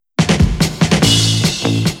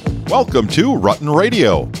Welcome to Rutten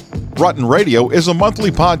Radio. Rutten Radio is a monthly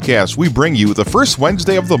podcast we bring you the first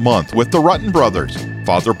Wednesday of the month with the Rutten brothers.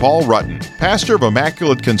 Father Paul Rutten, pastor of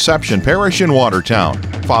Immaculate Conception Parish in Watertown.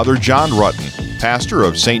 Father John Rutten, pastor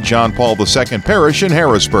of St. John Paul II Parish in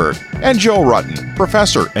Harrisburg. And Joe Rutten,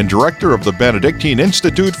 professor and director of the Benedictine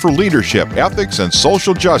Institute for Leadership, Ethics, and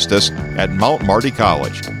Social Justice at Mount Marty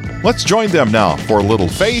College. Let's join them now for a little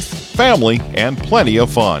faith, family, and plenty of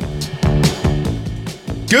fun.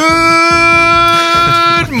 Good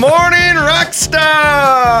morning, rock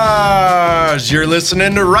stars! You're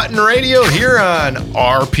listening to Rutten Radio here on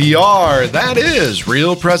RPR. That is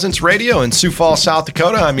Real Presence Radio in Sioux Falls, South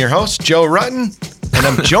Dakota. I'm your host, Joe Rutten, and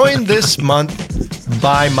I'm joined this month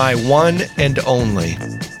by my one and only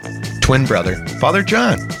twin brother, Father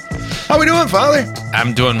John. How we doing, Father?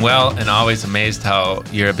 I'm doing well, and always amazed how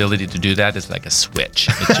your ability to do that is like a switch.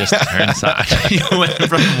 It just turns on. You went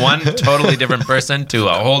from one totally different person to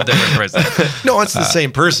a whole different person. No, it's the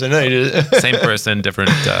same person. Same person, different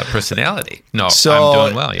personality. No, I'm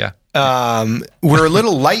doing well, yeah. We're a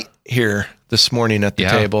little light here this morning at the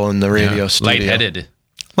table in the radio studio.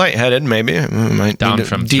 Lightheaded, maybe. We might down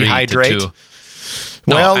from dehydrate. 3 to 2.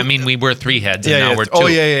 No, well, I mean, we were 3 heads, and now we're 2. Oh,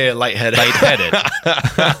 yeah, lightheaded.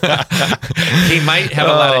 He might have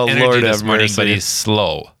a lot of energy this morning, but he's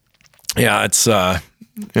slow. Yeah, it's,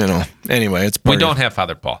 anyway, it's... We don't have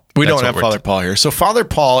Father Paul. We don't have Father Paul here. So Father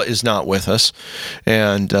Paul is not with us,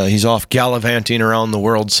 and he's off gallivanting around the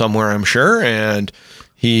world somewhere, I'm sure, and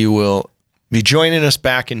he will be joining us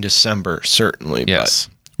back in December, certainly. Yes.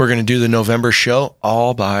 But we're going to do the November show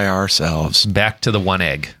all by ourselves. Back to the one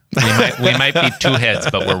egg. We might be 2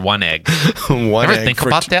 heads, but we're one egg. Ever think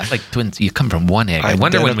about that? Like twins, you come from one egg. I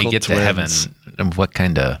wonder when we get to heaven, what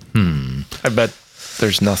kind of, I bet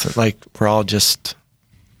there's nothing. Like, we're all just...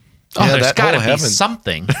 there's got to be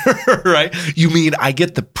something. Right? You mean I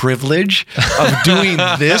get the privilege of doing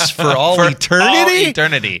this for all eternity? All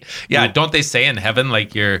eternity. Yeah, don't they say in heaven,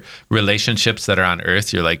 like your relationships that are on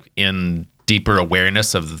earth, you're like in deeper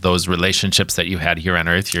awareness of those relationships that you had here on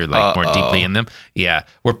earth, you're like more deeply in them. Yeah,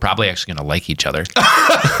 we're probably actually going to like each other.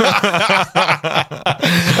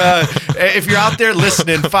 If you're out there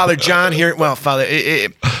listening, Father John here, well, Father,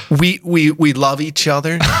 we love each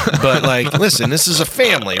other, but like, listen, this is a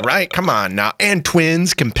family, right? Come on now. And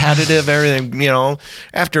twins, competitive, everything,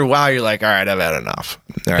 after a while, you're like, all right, I've had enough.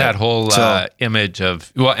 All right. That whole image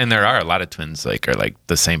of, and there are a lot of twins are like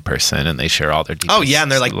the same person, and they share all their deepest Oh, yeah,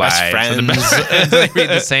 and they're like best friends. And they read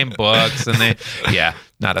the same books, and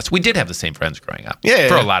not us. We did have the same friends growing up. Yeah,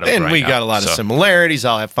 for a lot of and we got a lot of similarities.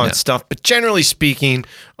 All have fun stuff, but generally speaking,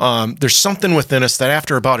 there's something within us that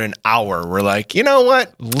after about an hour, we're like, you know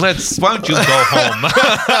what? Why don't you go home?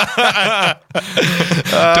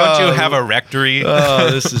 Don't you have a rectory? Oh,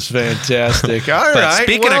 this is fantastic. All right.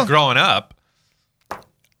 Speaking of growing up,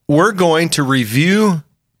 we're going to review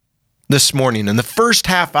this morning in the first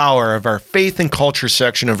half hour of our Faith and Culture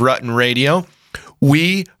section of Rutten Radio.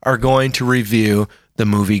 We are going to review the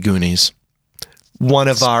movie Goonies, one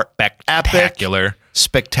of our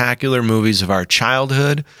spectacular movies of our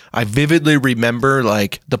childhood. I vividly remember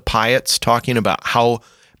like the Piats talking about how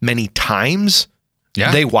many times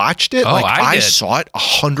they watched it. I saw it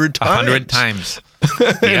 100 times. 100 times.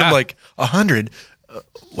 And I'm like, 100?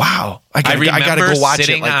 Wow. I gotta go watch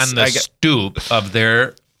sitting it. On the stoop of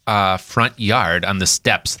their front yard on the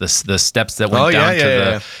steps, the steps that went down to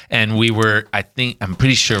the, and I'm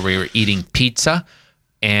pretty sure we were eating pizza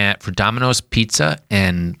and for Domino's Pizza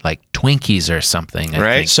and like Twinkies or something.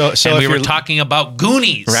 I think. So we were talking about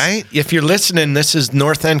Goonies, right? If you're listening, this is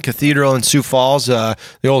North End Cathedral in Sioux Falls, the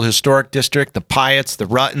old historic district. The Piats, the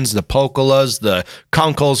Ruttens, the Pocolas, the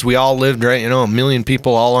Kunkles. We all lived right, 1 million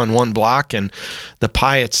people all on one block. And the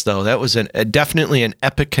Piats, though, that was definitely an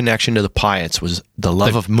epic connection to the Piats. Was the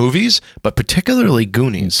love of movies, but particularly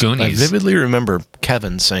Goonies. I vividly remember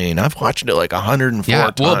Kevin saying, "I've watched it like 104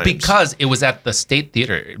 times." Well, because it was at the State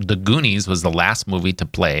Theater. The Goonies was the last movie to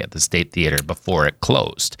play at the State Theater before it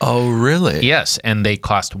closed. Oh, really? Yes, and they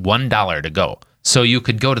cost $1 to go. So you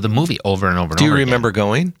could go to the movie over and over and over. Do you remember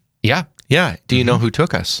going? Yeah. Yeah. Do you know who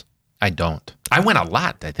took us? I don't. I went a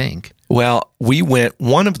lot, I think. Well, we went,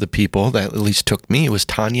 one of the people that at least took me was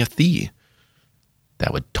Tanya Thee.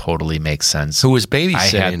 That would totally make sense. Who was babysitting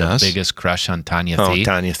us. I had the us. biggest crush on Tanya Thee. Oh,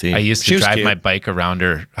 Tanya Thee. I used to drive my bike around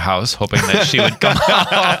her house hoping that she would come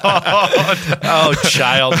out. Oh,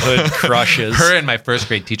 childhood crushes. Her and my first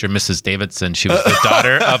grade teacher, Mrs. Davidson, she was the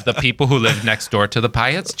daughter of the people who lived next door to the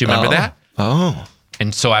Piats. Do you remember that? Oh.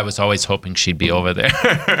 And so I was always hoping she'd be over there.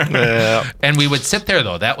 And we would sit there,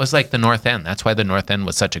 though. That was like the North End. That's why the North End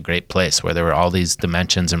was such a great place, where there were all these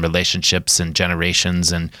dimensions and relationships and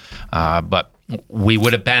generations. And but we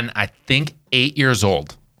would have been, I think, 8 years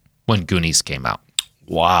old when Goonies came out.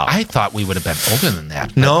 Wow. I thought we would have been older than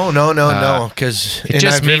that. No. Because it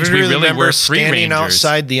just means we really were free standing rangers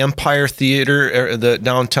outside the Empire Theater, or the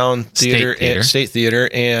downtown theater, State Theater,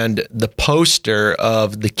 and the poster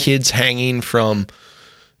of the kids hanging from,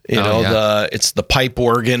 it's the pipe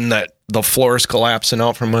organ that the floor is collapsing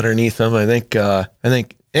out from underneath them. I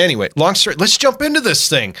think. Anyway, long story. Let's jump into this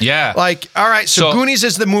thing. Yeah. All right. So Goonies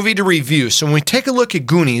is the movie to review. So when we take a look at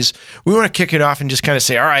Goonies, we want to kick it off and just kind of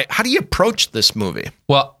say, all right, how do you approach this movie?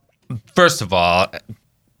 Well, first of all,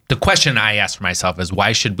 the question I ask for myself is,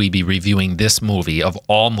 why should we be reviewing this movie of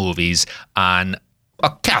all movies on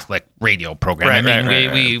a Catholic radio program?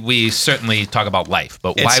 We certainly talk about life,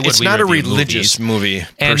 but why would we? It's not a religious movie,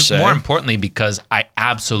 and per se. More importantly, because I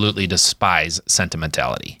absolutely despise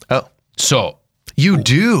sentimentality. Oh, so. You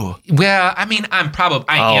do? Well, I mean, I am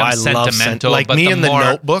sentimental. Like but me in the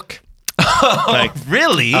Notebook?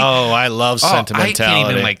 Really? I love sentimentality. I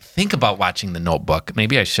can't even think about watching The Notebook.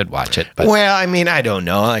 Maybe I should watch it. But. Well, I mean, I don't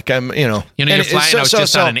know. Like you're flying out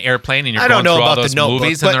just on an airplane and you're going through all those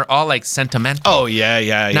movies and they're all like sentimental. Oh,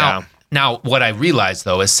 yeah. Now, what I realize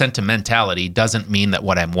though is sentimentality doesn't mean that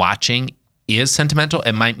what I'm watching is sentimental.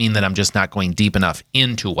 It might mean that I'm just not going deep enough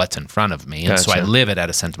into what's in front of me. And so I live it at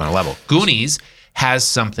a sentimental level. Goonies has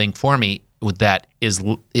something for me that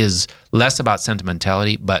is less about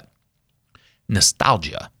sentimentality, but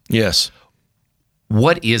nostalgia. Yes.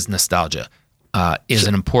 What is nostalgia? Is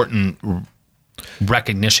an important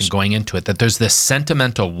recognition going into it, that there's this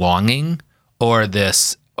sentimental longing or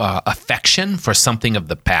this affection for something of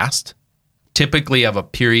the past, typically of a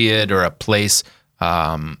period or a place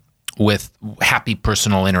with happy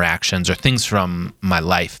personal interactions or things from my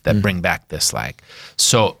life that bring back this like.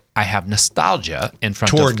 So I have nostalgia in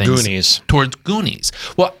front of things. Towards Goonies.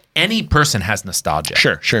 Well, any person has nostalgia.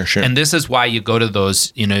 Sure. And this is why you go to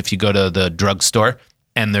those, if you go to the drugstore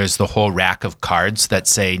and there's the whole rack of cards that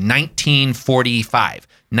say 1945,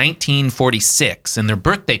 1946, and they're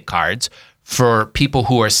birthday cards for people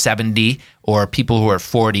who are 70 or people who are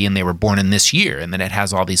 40 and they were born in this year. And then it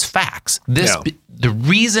has all these facts. The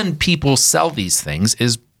reason people sell these things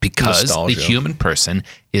is because the human person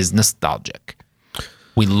is nostalgic.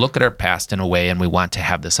 We look at our past in a way and we want to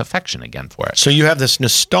have this affection again for it. So you have this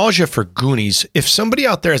nostalgia for Goonies. If somebody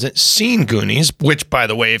out there hasn't seen Goonies, which, by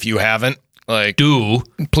the way, if you haven't, do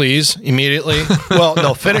please immediately. Well,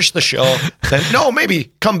 no, finish the show. Then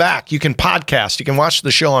maybe come back. You can podcast. You can watch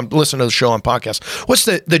the show listen to the show on podcast. What's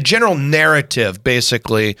the general narrative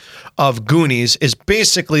basically of Goonies is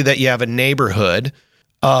basically that you have a neighborhood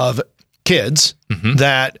of kids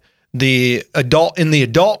that in the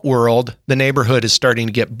adult world, the neighborhood is starting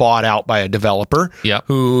to get bought out by a developer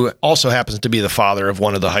who also happens to be the father of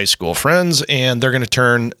one of the high school friends, and they're going to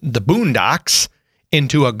turn the Boondocks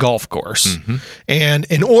into a golf course. And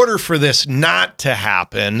in order for this not to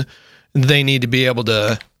happen, they need to be able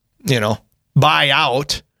to, buy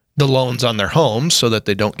out the loans on their homes so that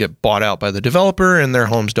they don't get bought out by the developer and their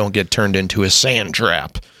homes don't get turned into a sand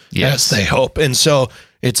trap, as they hope. And so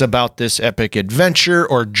it's about this epic adventure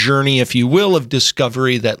or journey, if you will, of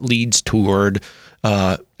discovery that leads toward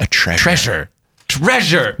a treasure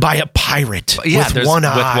by a pirate with one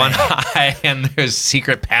eye. And there's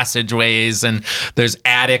secret passageways and there's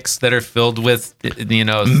attics that are filled with things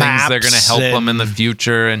that are going to help them in the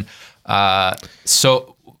future. And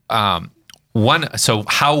so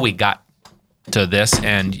how we got to this,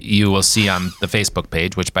 and you will see on the Facebook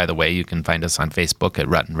page, which, by the way, you can find us on Facebook at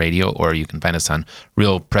Rutten Radio, or you can find us on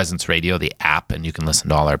Real Presence Radio, the app, and you can listen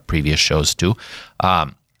to all our previous shows too.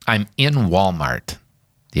 I'm in Walmart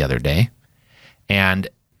the other day, and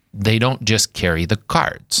they don't just carry the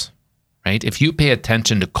cards, right? If you pay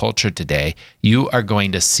attention to culture today, you are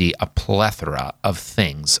going to see a plethora of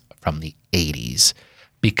things from the 80s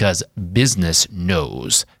because business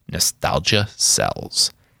knows nostalgia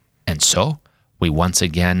sells. And so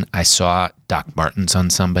I saw Doc Martens on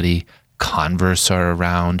somebody. Converse are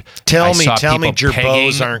around. Tell me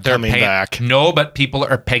Gerbos aren't coming back. No, but people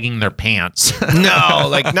are pegging their pants.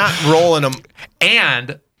 No, not rolling them.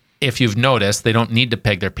 And if you've noticed, they don't need to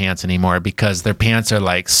peg their pants anymore because their pants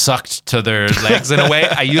are sucked to their legs in a way.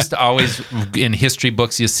 I used to always, in history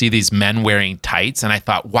books, you see these men wearing tights. And I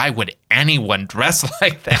thought, why would anyone dress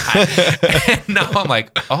like that? And now I'm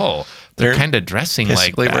like, oh, they're kind of dressing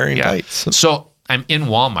like that. Wearing tights. So I'm in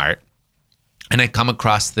Walmart and I come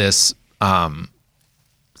across this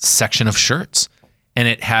section of shirts. and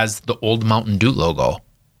it has the old Mountain Dew logo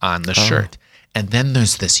on the shirt. And then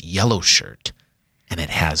there's this yellow shirt, and it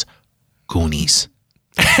has Goonies.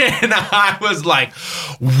 And I was like,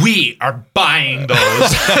 we are buying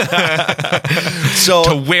those So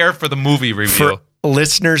to wear for the movie review. For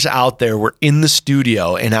listeners out there, we're in the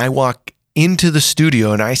studio, and I walk into the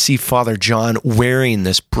studio, and I see Father John wearing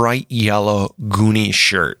this bright yellow Goonies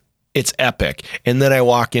shirt. It's epic. And then I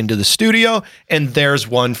walk into the studio, and there's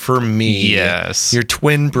one for me. Yes. Your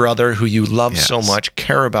twin brother who you love so much,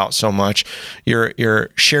 care about so much, your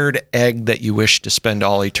shared egg that you wish to spend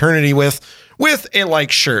all eternity with a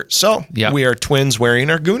like shirt. So we are twins wearing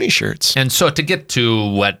our Goonie shirts. And so to get to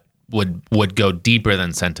what would go deeper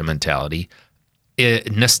than sentimentality,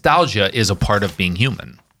 nostalgia is a part of being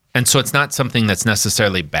human. And so it's not something that's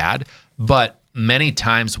necessarily bad, but many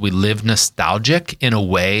times we live nostalgic in a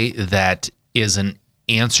way that is an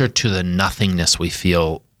answer to the nothingness we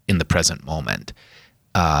feel in the present moment.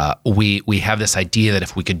 We have this idea that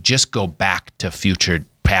if we could just go back to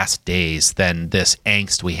past days, then this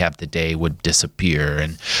angst we have today would disappear.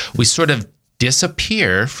 And we sort of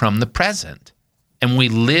disappear from the present. And we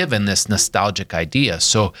live in this nostalgic idea.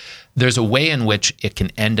 So there's a way in which it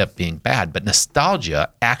can end up being bad. But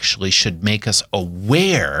nostalgia actually should make us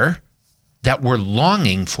aware that we're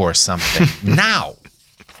longing for something now,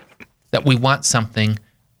 that we want something.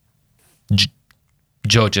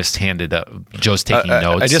 Joe just handed up. Joe's taking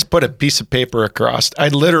notes. I just put a piece of paper across. I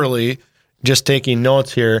literally just taking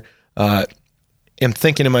notes here. Am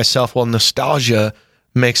thinking to myself, well, nostalgia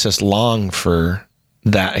makes us long for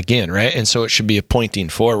that again, right? And so it should be a pointing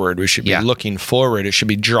forward. We should be looking forward. It should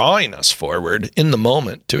be drawing us forward in the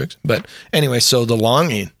moment too. But anyway, so the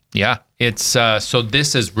longing. Yeah, it's so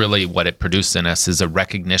this is really what it produced in us, is a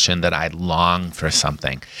recognition that I long for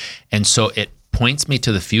something. And so it points me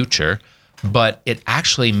to the future, but it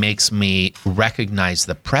actually makes me recognize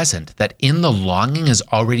the present, that in the longing is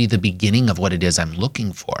already the beginning of what it is I'm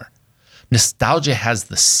looking for. Nostalgia has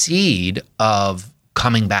the seed of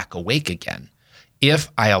coming back awake again,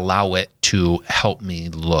 if I allow it to help me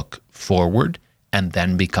look forward and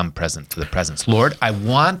then become present to the present. Lord, I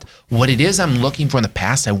want what it is I'm looking for in the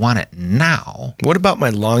past. I want it now. What about my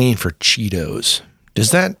longing for Cheetos?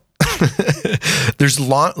 Does that,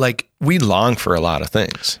 we long for a lot of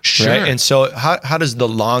things. Sure. Right? And so how does the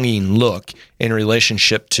longing look in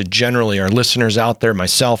relationship to generally our listeners out there,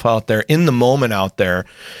 myself out there, in the moment out there,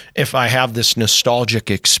 if I have this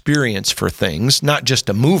nostalgic experience for things, not just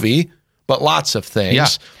a movie, but lots of things. Yeah.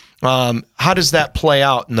 How does that play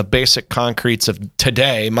out in the basic concretes of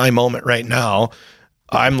today, my moment right now?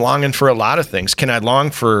 I'm longing for a lot of things. Can I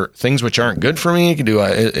long for things which aren't good for me?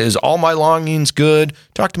 Is all my longings good?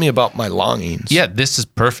 Talk to me about my longings. Yeah, this is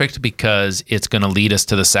perfect because it's going to lead us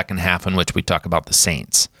to the second half in which we talk about the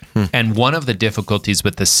saints. And one of the difficulties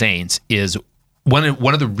with the saints is one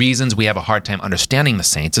of the reasons we have a hard time understanding the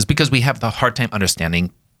saints is because we have the hard time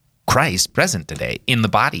understanding Christ present today in the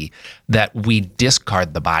body, that we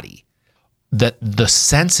discard the body, that the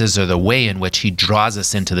senses are the way in which he draws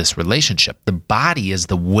us into this relationship. The body is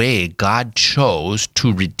the way God chose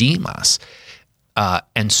to redeem us.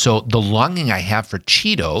 And so the longing I have for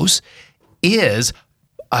Cheetos is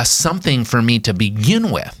something for me to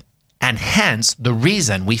begin with, and hence the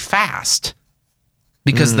reason we fast.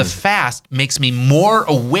 Because the fast makes me more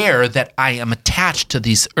aware that I am attached to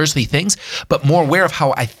these earthly things, but more aware of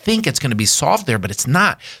how I think it's going to be solved there, but it's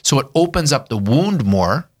not. So it opens up the wound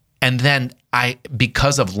more. And then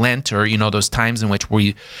because of Lent, or, those times in which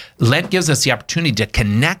Lent gives us the opportunity to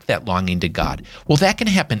connect that longing to God. Well, that can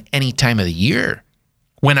happen any time of the year.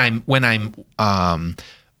 When I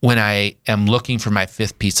am looking for my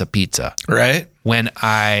 5th piece of pizza. Right. When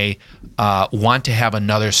I want to have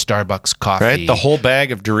another Starbucks coffee. Right. The whole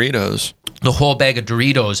bag of Doritos.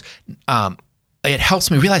 It helps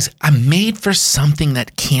me realize I'm made for something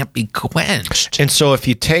that can't be quenched. And so if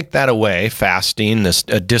you take that away, fasting,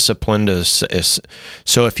 a discipline,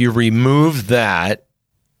 so if you remove that,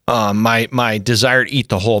 my desire to eat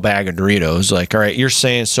the whole bag of Doritos, all right, you're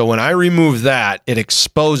saying, so when I remove that, it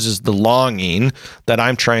exposes the longing that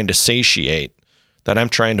I'm trying to satiate, that I'm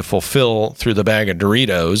trying to fulfill through the bag of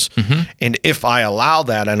Doritos. Mm-hmm. And if I allow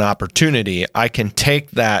that an opportunity, I can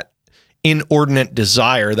take that inordinate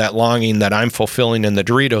desire, that longing that I'm fulfilling in the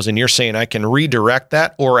Doritos, and you're saying I can redirect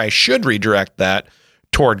that, or I should redirect that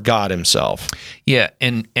toward God himself. Yeah,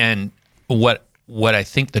 and what I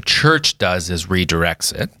think the church does is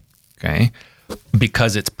redirects it, okay?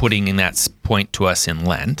 Because it's putting in that point to us in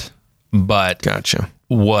Lent. But gotcha.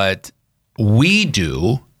 What we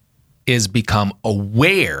do is become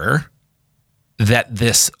aware that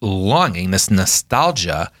this longing, this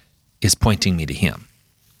nostalgia, is pointing me to him.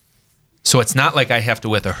 So it's not like I have to,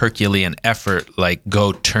 with a Herculean effort, like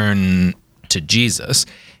go turn to Jesus.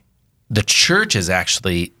 The church is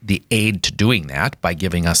actually the aid to doing that by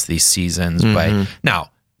giving us these seasons.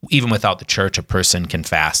 Now, even without the church, a person can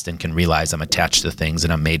fast and can realize I'm attached to things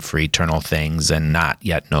and I'm made for eternal things and not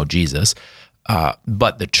yet know Jesus.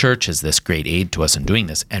 But the church is this great aid to us in doing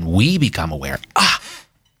this. And we become aware,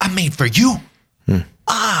 I'm made for you.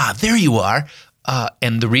 There you are.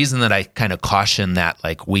 And the reason that I kind of caution that,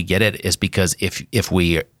 like, we get it, is because if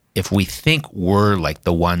we think we're like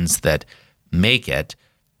the ones that make it,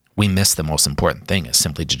 we miss the most important thing, is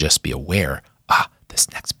simply to just be aware,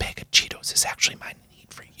 this next bag of Cheetos is actually my need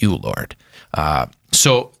for you, Lord.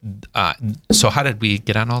 So how did we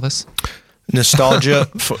get on all this? Nostalgia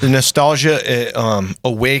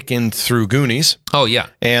awakened through Goonies. Oh, yeah.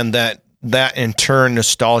 And that in turn,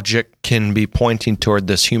 nostalgic can be pointing toward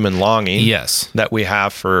this human longing. Yes. That we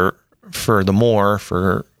have for the more,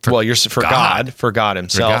 for God himself. For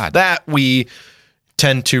God. That we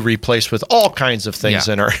tend to replace with all kinds of things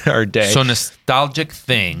in our day. So nostalgic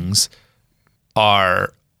things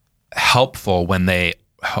are helpful when they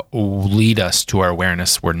lead us to our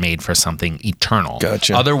awareness we're made for something eternal.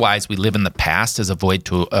 Gotcha. Otherwise, we live in the past as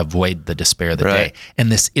to avoid the despair of the day.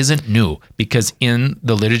 And this isn't new, because in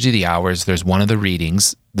the Liturgy of the Hours, there's one of the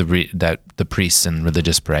readings that the priests and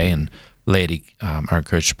religious pray, and laity are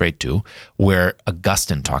encouraged to pray too, where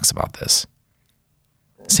Augustine talks about this.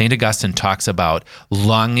 St. Augustine talks about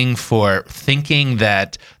longing for, thinking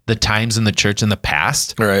that the times in the church in the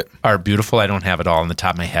past are beautiful. I don't have it all on the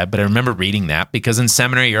top of my head, but I remember reading that, because in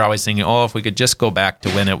seminary, you're always thinking, if we could just go back to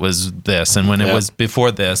when it was this, and when it was before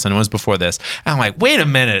this, and it was before this. And I'm like, wait a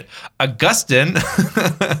minute. Augustine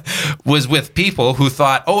was with people who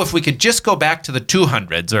thought, if we could just go back to the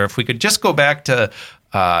 200s, or if we could just go back to,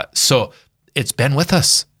 so it's been with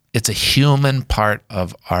us. It's a human part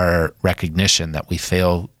of our recognition that we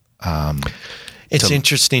fail. It's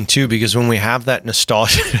interesting too, because when we have that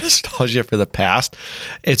nostalgia for the past,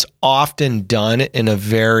 it's often done in a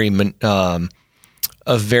very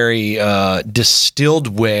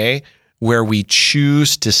distilled way, where we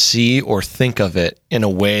choose to see or think of it in a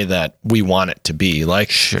way that we want it to be.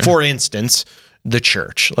 Like, for instance, the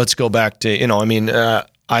church. Let's go back to,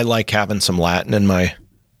 I like having some Latin in my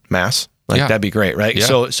Mass. That'd be great, right?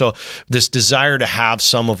 Yeah. So this desire to have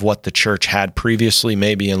some of what the church had previously,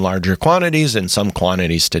 maybe in larger quantities and some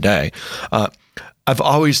quantities today. I've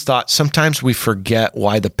always thought sometimes we forget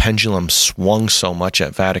why the pendulum swung so much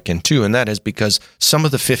at Vatican II, and that is because some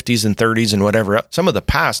of the 50s and 30s and whatever, some of the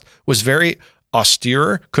past was very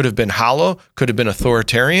austere, could have been hollow, could have been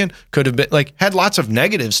authoritarian, could have been had lots of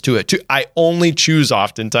negatives to it too. I only choose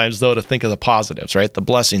oftentimes though to think of the positives, right? The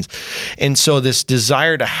blessings. And so this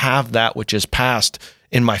desire to have that which is past,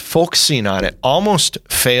 in my focusing on it, almost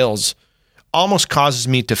causes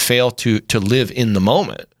me to fail to live in the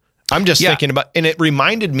moment. I'm just thinking about, and it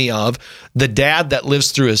reminded me of the dad that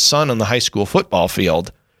lives through his son on the high school football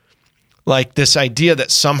field. Like this idea that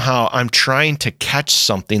somehow I'm trying to catch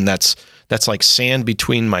something that's like sand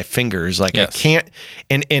between my fingers. Like I can't,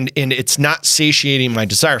 and it's not satiating my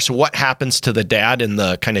desire. So what happens to the dad in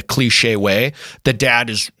the kind of cliche way? The dad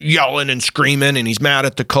is yelling and screaming and he's mad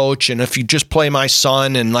at the coach. And if you just play my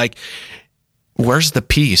son, and where's the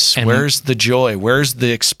peace? Where's the joy? Where's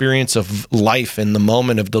the experience of life in the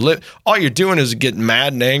moment of the all you're doing is getting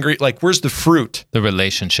mad and angry. Where's the fruit? The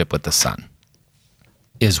relationship with the Son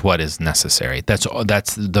is what is necessary.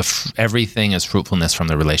 Everything is fruitfulness from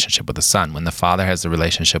the relationship with the Son. When the Father has the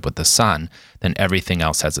relationship with the Son, then everything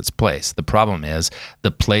else has its place. The problem is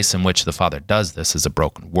the place in which the Father does this is a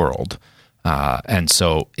broken world. And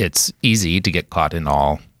so it's easy to get caught in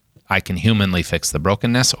I can humanly fix the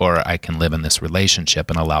brokenness, or I can live in this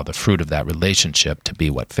relationship and allow the fruit of that relationship to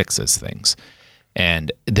be what fixes things.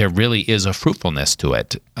 And there really is a fruitfulness to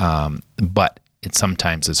it, but it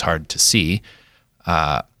sometimes is hard to see.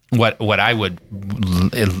 What I would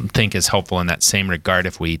think is helpful in that same regard,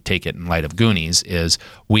 if we take it in light of Goonies, is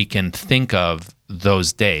we can think of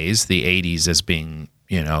those days, the 80s, as being,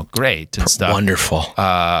 great and stuff. Wonderful.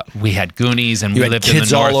 We had Goonies, and we lived in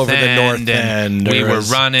the North all over End, the North End. We were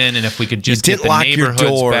running, and if we could just get the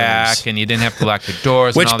neighborhoods back, and you didn't have to lock your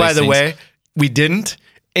doors. Which, and all by these the things. way, we didn't.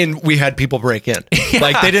 And we had people break in.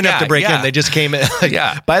 They didn't have to break in. They just came in.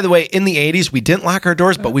 By the way, in the 80s, we didn't lock our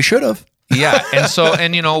doors, but we should have. Yeah, and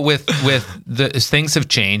with the things have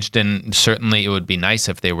changed, and certainly it would be nice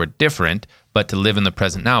if they were different. But to live in the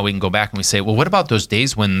present now, we can go back and we say, well, what about those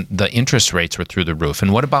days when the interest rates were through the roof?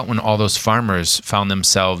 And what about when all those farmers found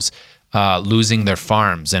themselves losing their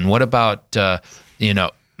farms? And what about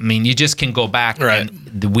mean, you just can go back,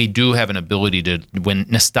 and we do have an ability to, when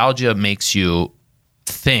nostalgia makes you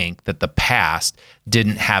think that the past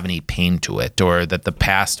didn't have any pain to it, or that the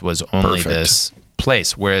past was only this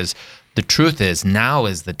place. Whereas the truth is, now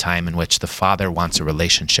is the time in which the Father wants a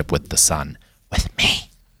relationship with the Son, with me.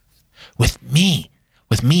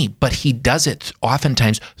 But he does it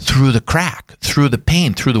oftentimes through the crack, through the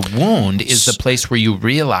pain, through the wound is the place where you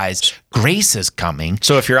realize grace is coming.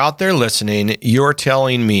 So if you're out there listening, you're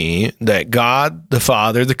telling me that God, the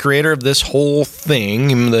Father, the creator of this whole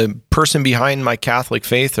thing, the person behind my Catholic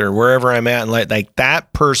faith or wherever I'm at in life, like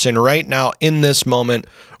that person right now in this moment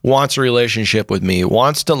wants a relationship with me,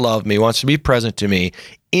 wants to love me, wants to be present to me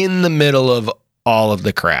in the middle of all of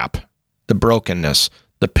the crap, the brokenness,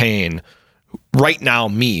 the pain. Right now,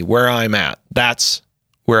 me, where I'm at, that's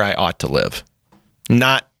where I ought to live.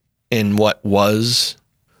 Not in what was,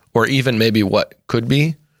 or even maybe what could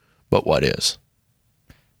be, but what is.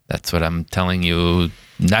 That's what I'm telling you.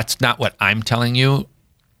 That's not what I'm telling you.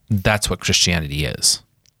 That's what Christianity is.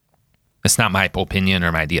 It's not my opinion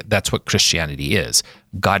or my idea. That's what Christianity is.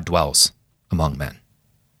 God dwells among men.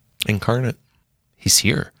 Incarnate. He's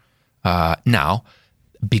here. Now,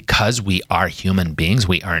 because we are human beings,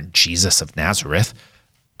 we aren't Jesus of Nazareth.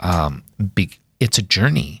 It's a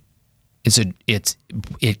journey.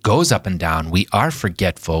 It goes up and down. We are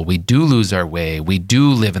forgetful. We do lose our way. We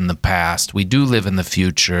do live in the past. We do live in the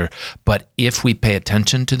future. But if we pay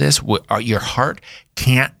attention to this, your heart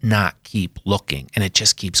can't not keep looking, and it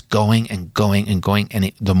just keeps going and going and going.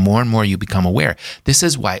 And the more and more you become aware, this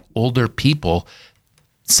is why older people.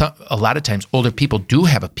 A lot of times older people do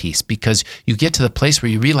have a peace, because you get to the place where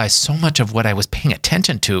you realize so much of what I was paying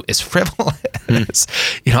attention to is frivolous.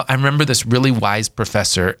 I remember this really wise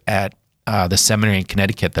professor at the seminary in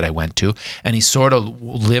Connecticut that I went to, and he sort of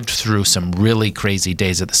lived through some really crazy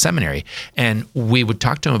days at the seminary. And we would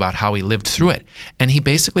talk to him about how he lived through it. And he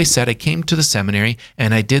basically said, I came to the seminary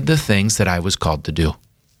and I did the things that I was called to do.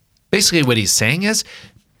 Basically what he's saying is,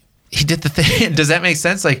 he did the thing. Does that make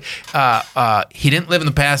sense? Like, he didn't live in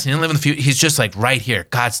the past. He didn't live in the future. He's just like right here.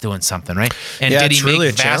 God's doing something, right? And did he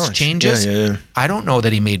make vast changes? Yeah. I don't know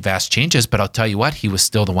that he made vast changes, but I'll tell you what, he was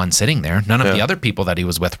still the one sitting there. None of the other people that he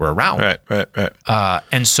was with were around. Right.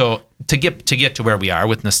 And so to get to where we are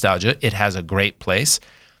with nostalgia, it has a great place.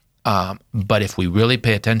 But if we really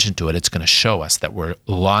pay attention to it, it's going to show us that we're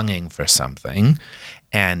longing for something.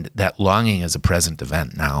 And that longing is a present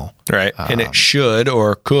event now. Right. And it should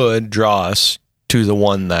or could draw us to the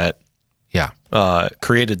one that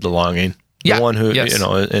created the longing. The one who,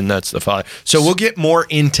 and that's the Father. So we'll get more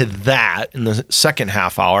into that in the second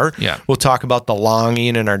half hour. Yeah. We'll talk about the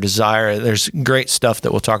longing and our desire. There's great stuff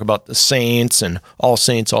that we'll talk about, the saints and all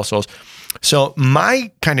saints, all souls. So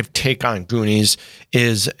my kind of take on Goonies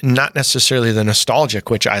is not necessarily the nostalgic,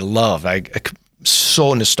 which I love. I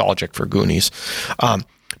so nostalgic for Goonies,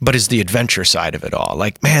 but is the adventure side of it all.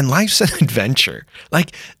 Like, man, life's an adventure.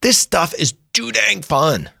 Like, this stuff is too dang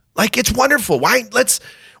fun. Like, it's wonderful.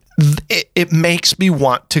 It makes me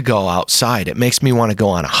want to go outside. It makes me want to go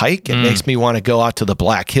on a hike. It makes me want to go out to the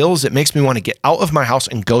Black Hills. It makes me want to get out of my house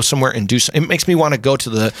and go somewhere and do something. It makes me want to go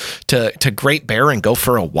to Great Bear and go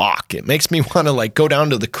for a walk. It makes me want to like go down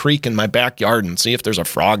to the creek in my backyard and see if there's a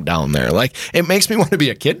frog down there. Like, it makes me want to be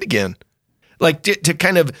a kid again. Like to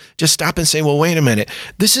kind of just stop and say, well, wait a minute.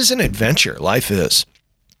 This is an adventure. Life is.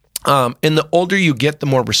 And the older you get, the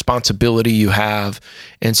more responsibility you have.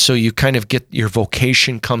 And so you kind of get your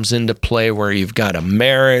vocation comes into play where you've got a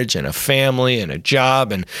marriage and a family and a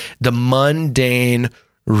job and the mundane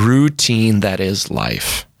routine that is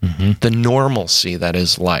life, the normalcy that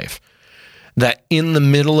is life. That in the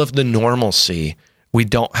middle of the normalcy, we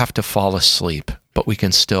don't have to fall asleep, but we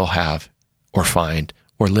can still have or find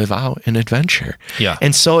or live out an adventure. Yeah.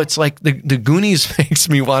 And so it's like the Goonies makes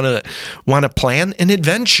me want to plan an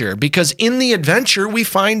adventure, because in the adventure we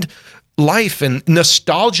find life and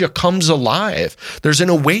nostalgia comes alive. There's an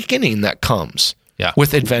awakening that comes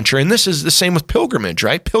with adventure. And this is the same with pilgrimage,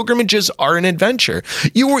 right? Pilgrimages are an adventure.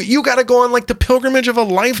 You got to go on like the pilgrimage of a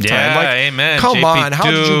lifetime. Yeah, like, amen. Come JP on,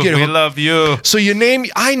 how did you get We love you. So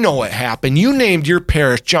I know what happened. You named your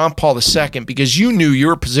parish John Paul II because you knew you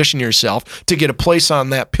were positioning yourself to get a place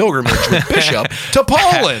on that pilgrimage with Bishop to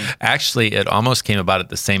Poland. Actually, it almost came about at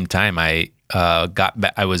the same time. I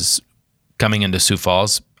was coming into Sioux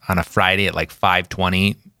Falls on a Friday at like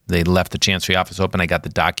 5:20. They left the chancery office open. I got the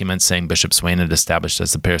documents saying Bishop Swain had established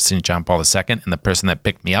as the parish St. John Paul II, and the person that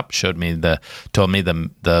picked me up told me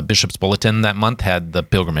the bishop's bulletin that month had the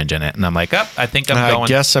pilgrimage in it, and I'm like, I think I'm going. I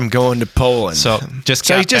guess I'm going to Poland. So he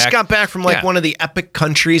just got back from like one of the epic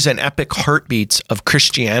countries and epic heartbeats of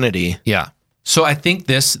Christianity. Yeah. So I think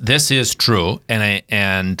this is true,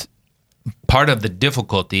 and part of the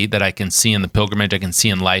difficulty that I can see in the pilgrimage, I can see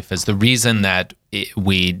in life, is the reason that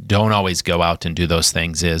we don't always go out and do those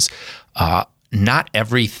things is not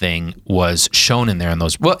everything was shown in there in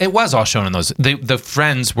those. Well, it was all shown in those. The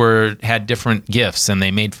friends had different gifts, and they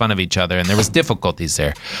made fun of each other, and there was difficulties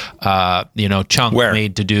there. Chunk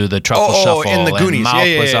made to do the truffle shuffle, in the Goonies. And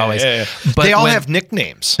Mouth was always. Yeah. But they all have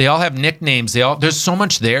nicknames. They all have nicknames. There's so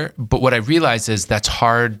much there. But what I realize is that's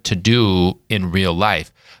hard to do in real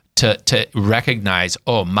life. To recognize,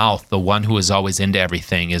 Mouth, the one who is always into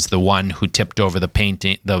everything, is the one who tipped over the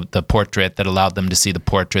painting, the portrait that allowed them to see the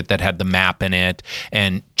portrait that had the map in it.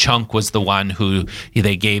 And Chunk was the one who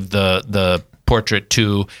they gave the portrait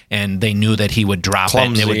to, and they knew that he would drop it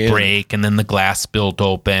and it would break, and then the glass spilled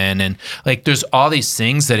open. And like, there's all these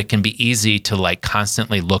things that it can be easy to like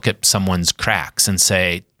constantly look at someone's cracks and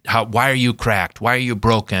say, why are you cracked? Why are you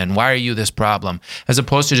broken? Why are you this problem? As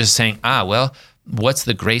opposed to just saying, what's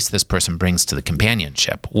the grace this person brings to the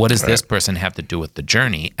companionship? What does this person have to do with the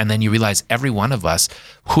journey? And then you realize every one of us,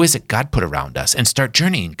 who is it God put around us? And start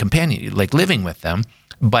journeying, like living with them.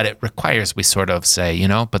 But it requires we sort of say,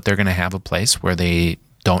 but they're going to have a place where they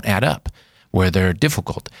don't add up, where they're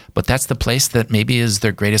difficult. But that's the place that maybe is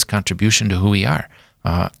their greatest contribution to who we are.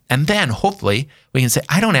 And then hopefully we can say,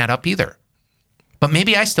 I don't add up either. But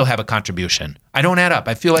maybe I still have a contribution. I don't add up.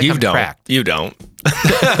 I feel like I'm cracked. You don't.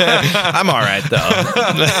 I'm all right though.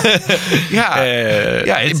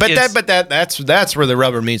 Yeah. That's where the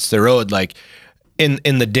rubber meets the road. Like in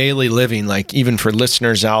the daily living, like even for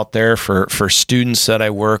listeners out there, for students that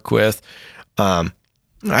I work with,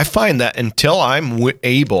 I find that until I'm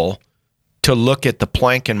able to look at the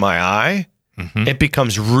plank in my eye, it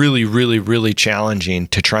becomes really, really, really challenging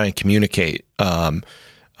to try and communicate.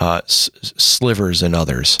 Slivers and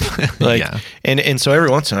others, and so every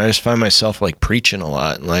once in a while I just find myself like preaching a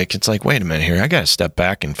lot. Like it's like, wait a minute here, I gotta step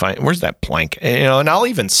back and find where's that plank, and I'll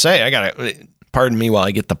even say I gotta pardon me while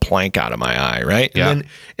I get the plank out of my eye, right? Yeah.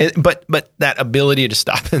 But that ability to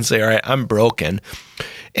stop and say, all right, I'm broken,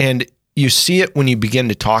 and you see it when you begin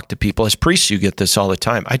to talk to people. As priests, you get this all the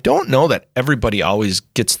time. I don't know that everybody always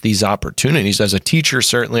gets these opportunities. As a teacher,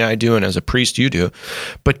 certainly I do, and as a priest, you do.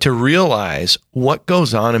 But to realize what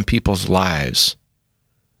goes on in people's lives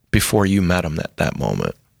before you met them at that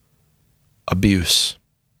moment. Abuse,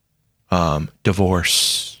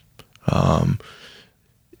 divorce,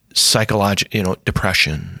 psychological,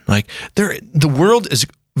 depression. Like the world is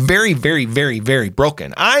very, very, very, very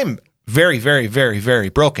broken. I'm very, very, very, very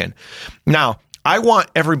broken. Now, I want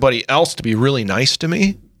everybody else to be really nice to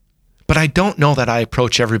me, but I don't know that I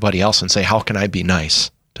approach everybody else and say, how can I be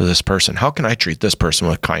nice to this person? How can I treat this person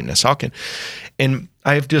with kindness? And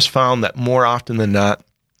I've just found that more often than not,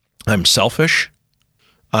 I'm selfish,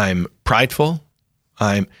 I'm prideful,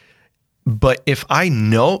 but if I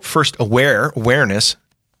know first awareness,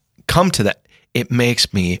 come to that, it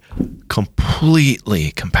makes me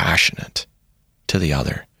completely compassionate to the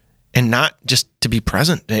other. And not just to be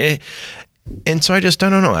present. And so I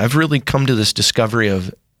don't know. I've really come to this discovery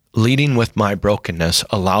of leading with my brokenness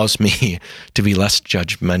allows me to be less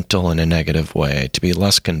judgmental in a negative way, to be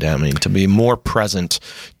less condemning, to be more present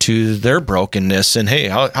to their brokenness. And hey,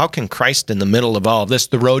 how can Christ in the middle of all of this,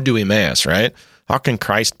 the road to Emmaus, right? How can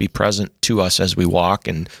Christ be present to us as we walk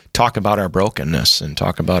and talk about our brokenness and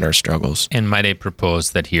talk about our struggles? And might I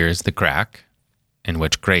propose that here is the crack in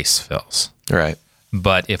which grace fills. Right.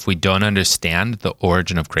 But if we don't understand the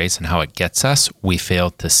origin of grace and how it gets us, we fail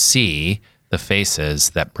to see the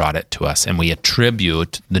faces that brought it to us. And we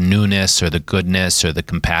attribute the newness or the goodness or the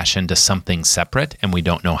compassion to something separate, and we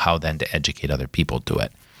don't know how then to educate other people to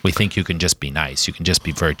it. We think you can just be nice, you can just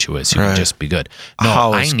be virtuous, you can just be good.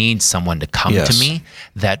 No, I need someone to come to me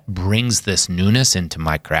that brings this newness into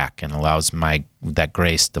my crack and allows that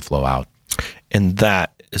grace to flow out. And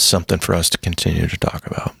that is something for us to continue to talk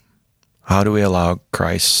about. How do we allow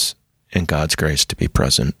Christ and God's grace to be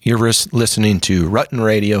present? You're listening to Rutten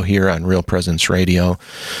Radio here on Real Presence Radio,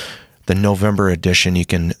 the November edition. You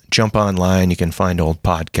can jump online. You can find old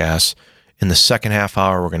podcasts. In the second half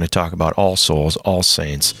hour, we're going to talk about All Souls, All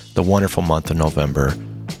Saints, the wonderful month of November.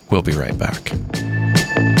 We'll be right back.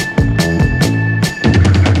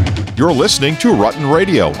 You're listening to Rutten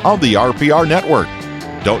Radio on the RPR Network.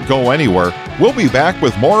 Don't go anywhere. We'll be back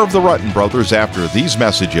with more of the Rutten Brothers after these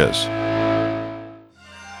messages.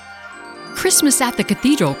 Christmas at the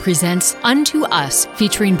Cathedral presents Unto Us,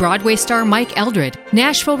 featuring Broadway star Mike Eldred,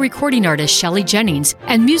 Nashville recording artist Shelley Jennings,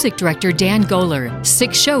 and music director Dan Goler.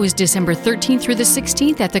 6 shows December 13th through the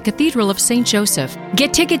 16th at the Cathedral of St. Joseph.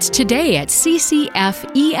 Get tickets today at ccfesd.org,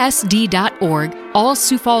 all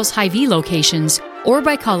Sioux Falls Hy-Vee locations, or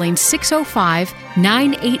by calling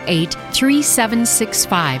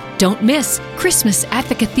 605-988-3765. Don't miss Christmas at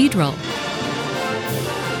the Cathedral.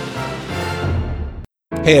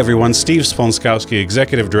 Hey everyone, Steve Sponskowski,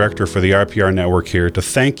 Executive Director for the RPR Network here to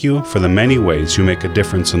thank you for the many ways you make a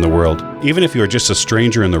difference in the world. Even if you are just a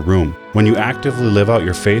stranger in the room, when you actively live out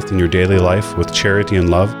your faith in your daily life with charity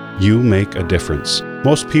and love, you make a difference.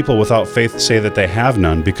 Most people without faith say that they have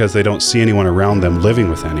none because they don't see anyone around them living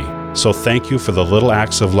with any. So thank you for the little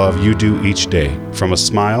acts of love you do each day, from a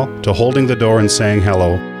smile to holding the door and saying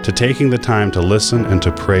hello, to taking the time to listen and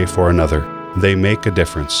to pray for another. They make a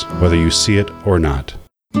difference, whether you see it or not.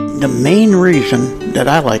 The main reason that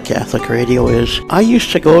I like Catholic radio is I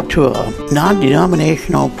used to go to a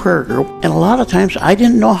non-denominational prayer group, and a lot of times I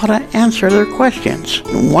didn't know how to answer their questions.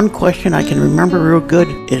 One question I can remember real good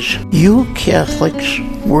is, you Catholics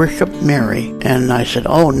worship Mary. And I said,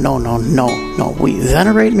 oh, no. We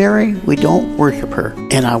venerate Mary, we don't worship her.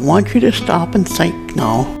 And I want you to stop and think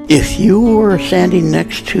now, if you were standing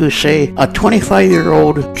next to, say, a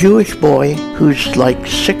 25-year-old Jewish boy who's like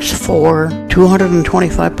 6'4",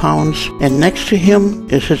 225 pounds, and next to him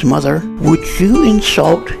is his mother, would you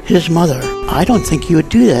insult his mother? I don't think you would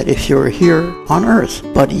do that if you were here on earth.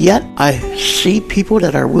 But yet, I see people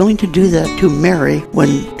that are willing to do that to Mary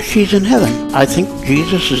when she's in heaven. I think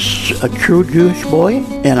Jesus is a true Jewish boy,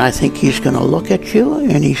 and I think he's going to look at you,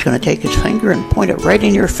 and he's going to take his finger and point it right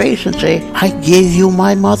in your face and say, I gave you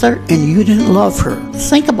my mother, and you didn't love her.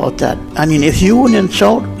 Think about that. I mean, if you wouldn't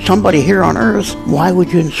insult somebody here on earth, why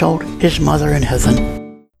would you insult his mother in heaven?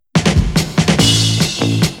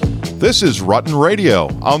 This is Rutten Radio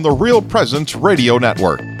on the Real Presence Radio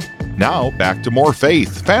Network. Now, back to more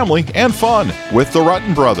faith, family, and fun with the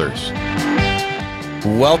Rutten Brothers.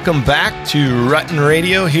 Welcome back to Rutten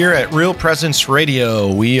Radio here at Real Presence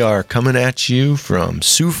Radio. We are coming at you from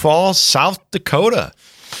Sioux Falls, South Dakota.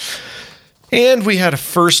 And we had a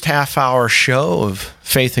first half-hour show of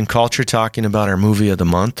faith and culture talking about our movie of the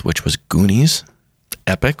month, which was Goonies.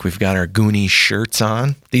 Epic. We've got our Goonies shirts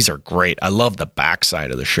on. These are great. I love the backside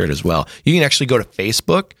of the shirt as well. You can actually go to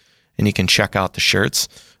Facebook and you can check out the shirts.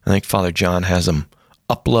 I think Father John has them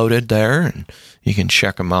uploaded there, and you can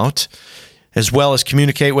check them out, as well as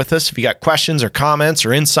communicate with us. If you got questions or comments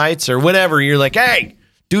or insights or whatever, you're like, hey,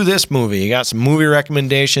 do this movie. You got some movie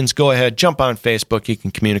recommendations, go ahead, jump on Facebook. You can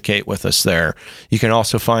communicate with us there. You can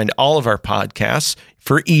also find all of our podcasts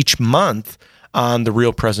for each month on the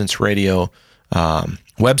Real Presence Radio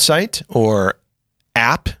website or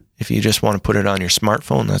app. If you just want to put it on your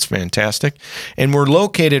smartphone, that's fantastic. And we're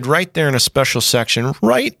located right there in a special section,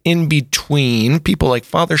 right in between people like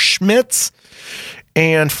Father Schmitz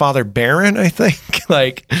and Father Barron, I think.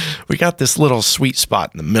 Like, we got this little sweet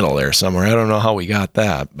spot in the middle there somewhere. I don't know how we got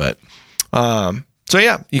that, but so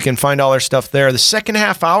yeah, you can find all our stuff there. The second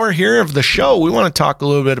half hour here of the show, we want to talk a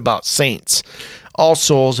little bit about saints, All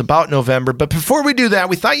Souls, about November. But before we do that,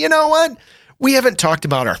 we thought, you know what? We haven't talked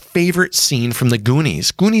about our favorite scene from the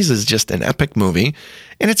Goonies. Goonies is just an epic movie,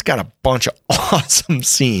 and it's got a bunch of awesome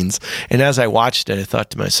scenes. And as I watched it, I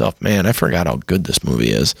thought to myself, man, I forgot how good this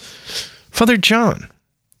movie is. Father John,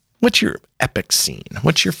 what's your epic scene?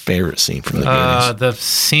 What's your favorite scene from the Goonies? The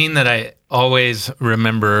scene that I always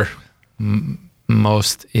remember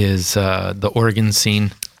most is the organ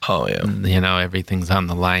scene. Oh, yeah. You know, everything's on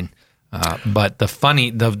the line. But the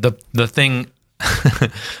thing...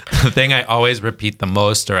 the thing I always repeat the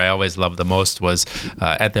most, or I always love the most, was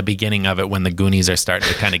at the beginning of it when the Goonies are starting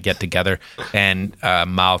to kind of get together, and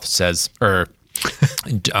Mouth says, or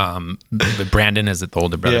Brandon, is it the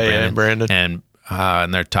older brother? Yeah, Brandon.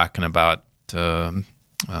 And they're talking about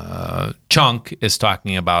Chunk is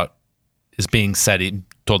talking about is being said. He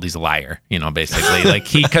told he's a liar, you know, basically,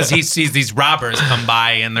 like because he sees these robbers come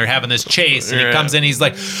by and they're having this chase, and he comes in, he's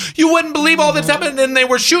like, you wouldn't believe all this happened, and they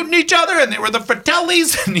were shooting each other, and they were the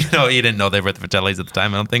Fratellis, and you know, he didn't know they were the Fratellis at the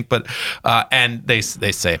time, I don't think, but and they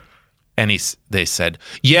say, and they said,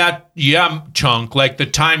 yeah, Chunk, like the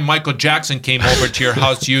time Michael Jackson came over to your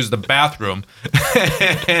house to use the bathroom,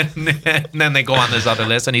 and then they go on this other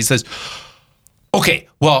list, and he says, okay,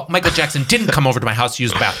 well, Michael Jackson didn't come over to my house to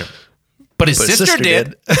use the bathroom, but his sister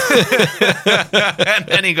did. And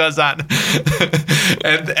then he goes on.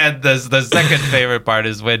 And the second favorite part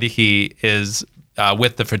is when he is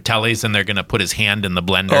with the Fratellis, and they're going to put his hand in the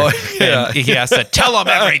blender. Oh, yeah. And he has to tell them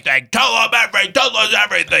everything. Tell us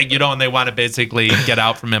everything. And they want to basically get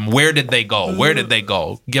out from him. Where did they go? Where did they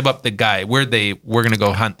go? Give up the guy. We're going to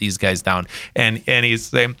go hunt these guys down. And he's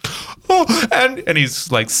saying, and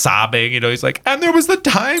he's like sobbing. He's like, and there was the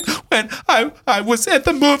time when I was at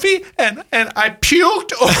the movie and I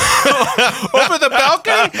puked over the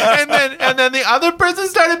balcony, and then the other person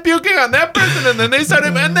started puking on that person, and then they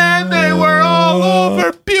started, and then they were all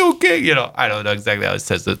over puking. I don't know exactly how it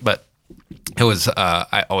says it, but it was.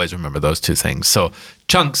 I always remember those two things. So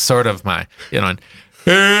Chunk's sort of my, and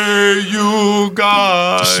hey, you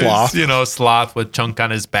guys, Sloth. Sloth with Chunk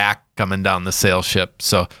on his back coming down the sail ship.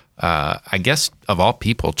 So I guess of all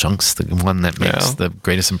people, Chunk's the one that makes the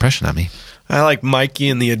greatest impression on me. I like Mikey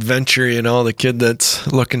and the adventure, the kid that's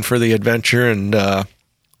looking for the adventure, and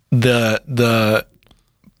the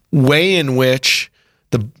way in which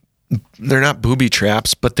they're not booby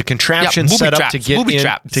traps, but the contraption set up to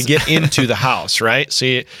get into the house, right?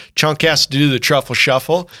 See, Chunk has to do the truffle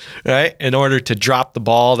shuffle, right, in order to drop the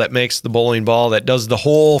ball that makes the bowling ball that does the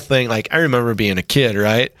whole thing. Like, I remember being a kid,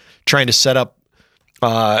 right, trying to set up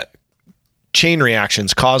chain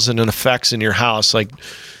reactions, cause and effects in your house, like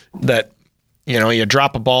that. You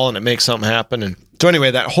drop a ball and it makes something happen. And so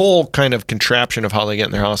anyway, that whole kind of contraption of how they get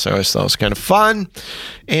in their house, I always thought was kind of fun.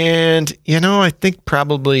 And, I think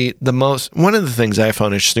probably one of the things I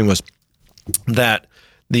found interesting was that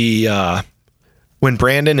when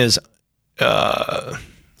Brandon is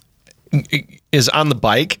on the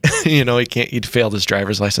bike, he failed his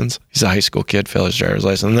driver's license. He's a high school kid, failed his driver's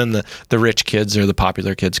license. And then the rich kids or the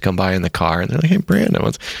popular kids come by in the car and they're like, hey, Brandon.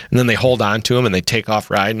 And then they hold on to him and they take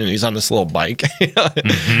off riding, and he's on this little bike.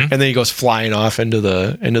 Mm-hmm. And then he goes flying off into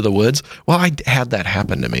the woods. Well, I had that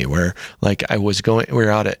happen to me where like we were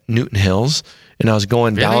out at Newton Hills, and I was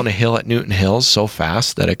going down a hill at Newton Hills so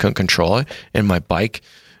fast that I couldn't control it. And my bike,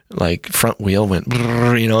 like front wheel went,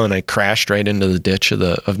 and I crashed right into the ditch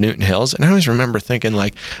of Newton Hills. And I always remember thinking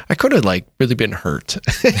like, I could have like really been hurt.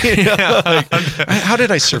 How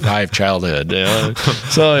did I survive childhood?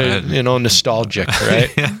 So, nostalgic,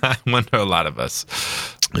 right? I wonder a lot of us.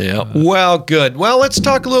 Yeah. Well, good. Well, let's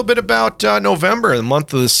talk a little bit about November, the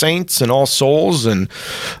month of the saints and All Souls, and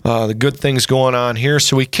the good things going on here.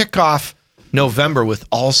 So we kick off November with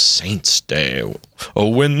All Saints Day. Oh,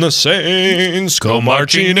 when the saints go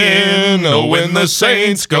marching in. Oh, when the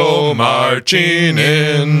saints go marching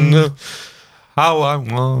in. How I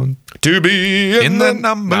want to be in the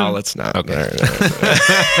number. No, let's not. Okay.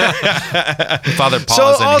 Father Paul so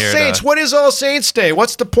is in All here. Saints, what is All Saints Day?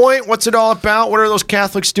 What's the point? What's it all about? What are those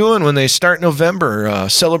Catholics doing when they start November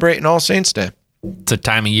celebrating All Saints Day? It's a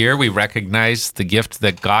time of year we recognize the gift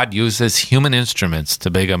that God uses human instruments to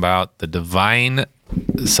bring about the divine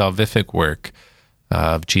salvific work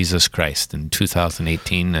of Jesus Christ in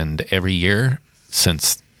 2018 and every year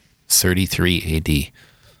since 33 AD.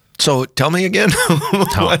 So tell me again.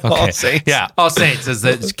 All Saints? Yeah, All Saints is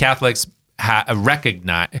that Catholics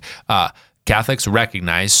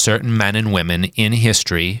recognize certain men and women in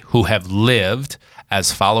history who have lived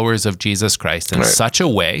as followers of Jesus Christ in such a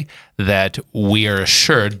way that we are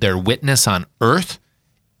assured their witness on earth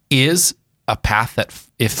is a path that,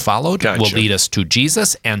 if followed, will lead us to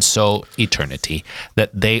Jesus and so eternity, that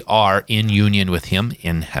they are in union with him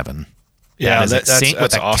in heaven. Yeah, that's saint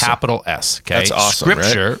with a awesome. Capital S. Okay? That's awesome.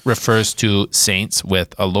 Scripture refers to saints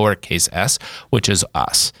with a lowercase s, which is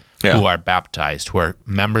us. Who are baptized, who are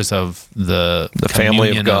members of the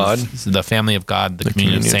family of God, the family of God, the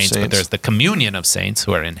communion of saints. But there's the communion of saints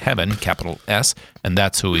who are in heaven, capital S, and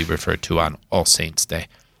that's who we refer to on All Saints Day.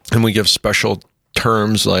 And we give special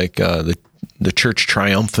terms like the church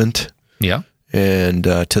triumphant, and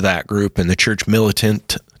to that group, and the church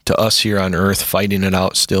militant to us here on earth, fighting it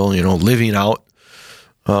out still, living out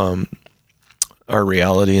our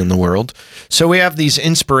reality in the world. So we have these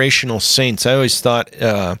inspirational saints. I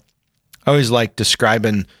always like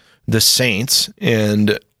describing the saints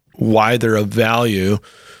and why they're of value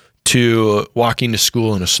to walking to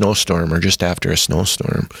school in a snowstorm or just after a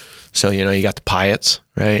snowstorm. So, you got the Piets,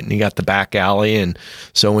 right? And you got the back alley. And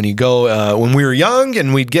so when you go, when we were young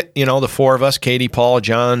and we'd get, the four of us, Katie, Paul,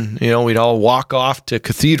 John, we'd all walk off to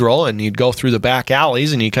Cathedral and you'd go through the back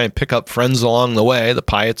alleys and you kind of pick up friends along the way. The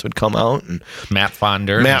Piets would come out and Matt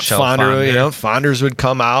Fonder, Fonders would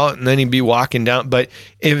come out and then he'd be walking down. But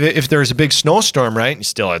if there was a big snowstorm, right, and you're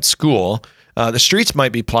still at school, the streets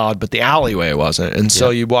might be plowed, but the alleyway wasn't. And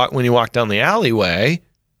so when you walk down the alleyway,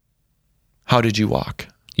 how did you walk?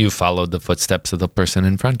 You followed the footsteps of the person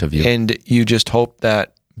in front of you. And you just hope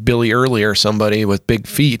that Billy Early or somebody with big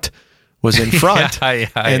feet was in front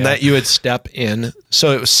and that you would step in.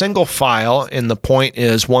 So it was single file, and the point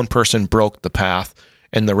is one person broke the path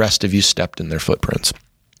and the rest of you stepped in their footprints.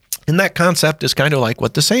 And that concept is kind of like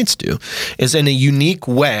what the saints do, is in a unique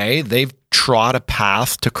way, they've trod a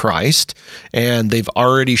path to Christ and they've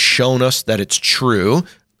already shown us that it's true.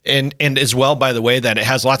 And as well, by the way, that it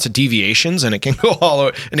has lots of deviations and it can go all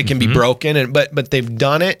over and it can be broken. But they've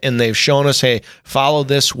done it and they've shown us, hey, follow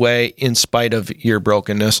this way in spite of your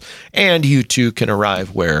brokenness, and you too can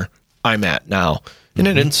arrive where I'm at now. And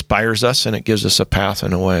it inspires us and it gives us a path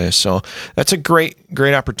and a way. So that's a great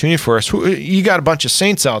opportunity for us. You got a bunch of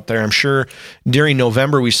saints out there. I'm sure during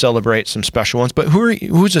November we celebrate some special ones. But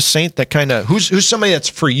who's a saint that kind of who's somebody that's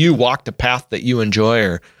for you walked a path that you enjoy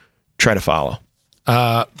or try to follow?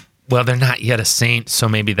 Well, they're not yet a saint, so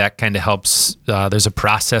maybe that kind of helps. There's a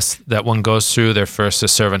process that one goes through. They're first a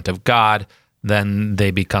servant of God, then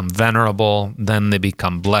they become venerable, then they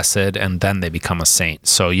become blessed, and then they become a saint.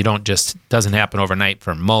 So you don't just, doesn't happen overnight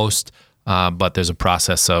for most, but there's a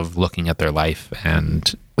process of looking at their life.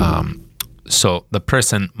 And so the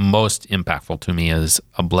person most impactful to me is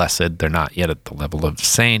a blessed. They're not yet at the level of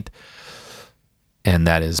saint, and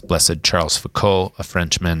that is Blessed Charles Foucault, a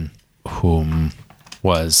Frenchman whom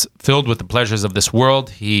was filled with the pleasures of this world.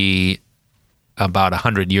 He, about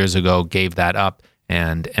 100 years ago, gave that up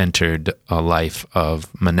and entered a life of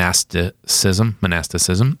monasticism,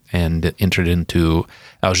 and entered into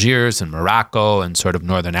Algiers and Morocco and sort of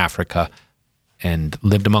northern Africa and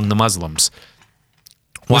lived among the Muslims,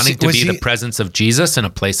 wanting to be the presence of Jesus in a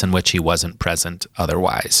place in which he wasn't present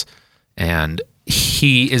otherwise. And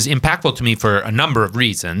he is impactful to me for a number of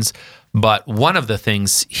reasons, but one of the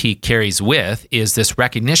things he carries with is this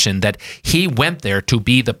recognition that he went there to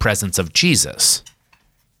be the presence of Jesus.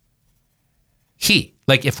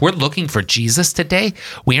 Like if we're looking for Jesus today,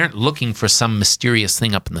 we aren't looking for some mysterious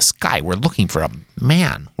thing up in the sky. We're looking for a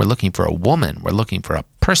man. We're looking for a woman. We're looking for a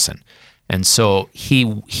person. And so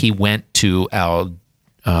he went to Algiers,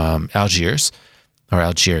 as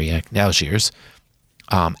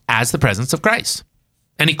the presence of Christ.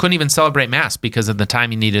 And he couldn't even celebrate Mass because at the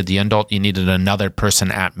time you needed another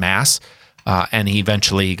person at Mass. And he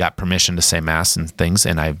eventually got permission to say Mass and things.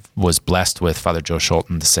 And I was blessed with Father Joe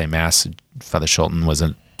Schulten to say Mass. Father Schulten was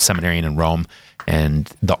a seminarian in Rome. And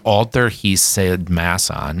the altar he said Mass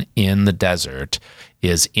on in the desert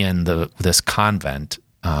is in this convent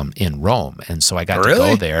in Rome. And so I got to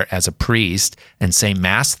go there as a priest and say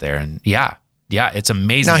Mass there. And yeah, it's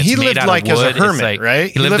amazing. Now, he lived like as a hermit, right?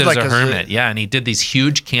 He lived as a hermit, and he did these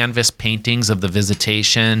huge canvas paintings of the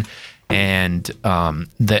Visitation, and do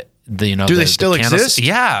they still exist?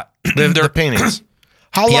 Yeah, the paintings.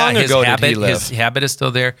 How long ago did he live? His habit is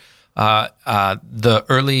still there. The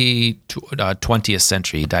early 20th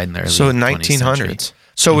century. He died in the early 1900s.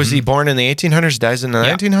 So was he born in the 1800s? Dies in the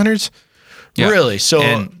 1900s? Yeah. Really? So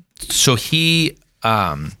he.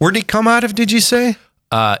 Where did he come out of? Did you say?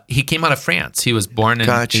 He came out of France. He was born in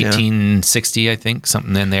 1860, I think,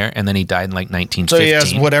 something in there, and then he died in like 1915. So he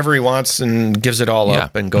has whatever he wants and gives it all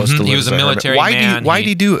up and goes to live. He was a military man. Why did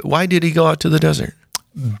he do it? Why did he go out to the desert?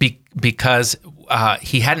 Because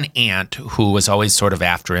he had an aunt who was always sort of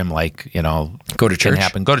after him, like, go to church.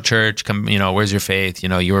 Go to church. Come, where's your faith?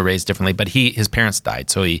 You were raised differently. But his parents died,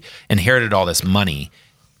 so he inherited all this money.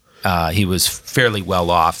 He was fairly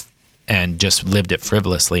well off and just lived it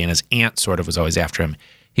frivolously, and his aunt sort of was always after him.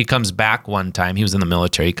 He comes back one time, he was in the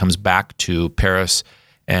military, he comes back to Paris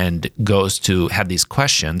and goes to have these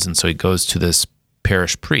questions, and so he goes to this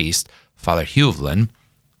parish priest, Father Huvelin,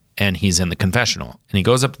 and he's in the confessional. And he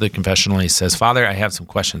goes up to the confessional and he says, "Father, I have some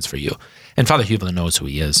questions for you." And Father Huvelin knows who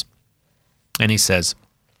he is. And he says,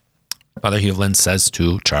 Father Huvelin says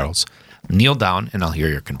to Charles, "Kneel down and I'll hear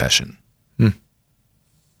your confession."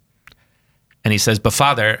 And he says, "But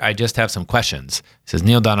Father, I just have some questions." He says,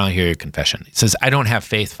 "Kneel down, I'll hear your confession." He says, "I don't have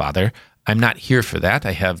faith, Father. I'm not here for that.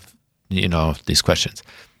 I have, these questions."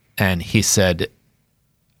 And he said,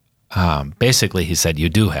 basically, he said, "You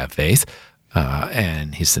do have faith."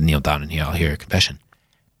 And he said, "Kneel down and I'll hear your confession."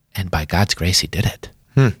 And by God's grace, he did it.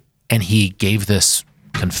 And he gave this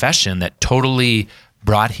confession that totally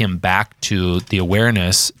brought him back to the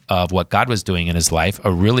awareness of what God was doing in his life,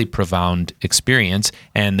 a really profound experience.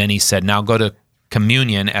 And then he said, "Now go to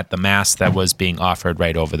communion at the Mass that was being offered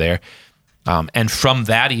right over there." And from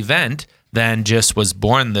that event, then just was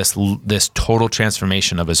born this total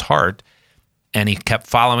transformation of his heart. And he kept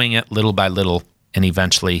following it little by little. And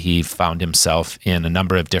eventually he found himself in a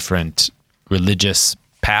number of different religious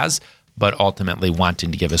paths, but ultimately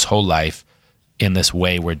wanting to give his whole life in this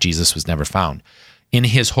way where Jesus was never found. In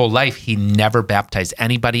his whole life, he never baptized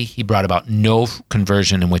anybody. He brought about no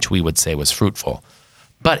conversion in which we would say was fruitful.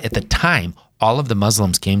 But at the time, all of the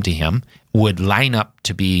Muslims came to him, would line up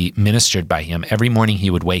to be ministered by him. Every morning he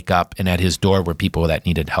would wake up, and at his door were people that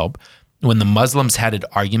needed help. When the Muslims had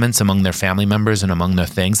arguments among their family members and among their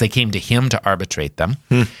things, they came to him to arbitrate them.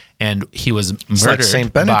 And he was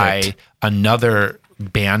murdered by another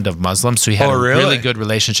band of Muslims. So he had a really good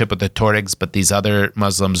relationship with the Tuaregs, but these other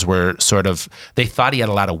Muslims were sort of, they thought he had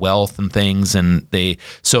a lot of wealth and things, and they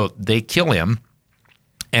kill him.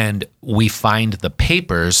 And we find the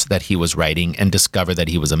papers that he was writing and discover that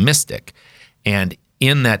he was a mystic. And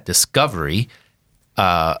in that discovery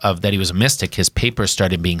of that he was a mystic, his papers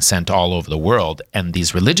started being sent all over the world. And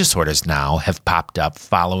these religious orders now have popped up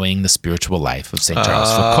following the spiritual life of St. Charles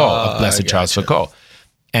Foucault, of Blessed Charles Foucault.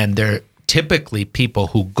 And they're typically people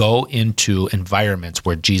who go into environments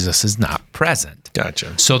where Jesus is not present.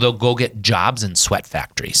 Gotcha. So they'll go get jobs in sweat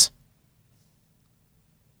factories.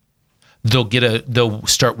 They'll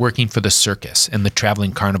start working for the circus and the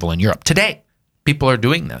traveling carnival in Europe. Today, people are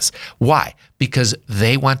doing this. Why? Because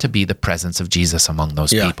they want to be the presence of Jesus among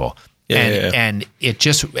those people. And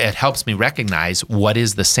it helps me recognize what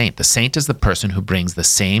is the saint. The saint is the person who brings the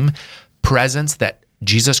same presence that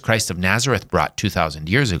Jesus Christ of Nazareth brought 2,000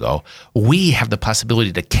 years ago. We have the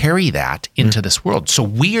possibility to carry that into this world. So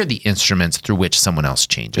we are the instruments through which someone else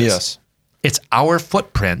changes. Yes. It's our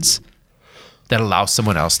footprints that allow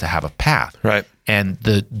someone else to have a path. Right. And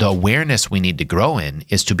the awareness we need to grow in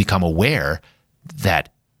is to become aware that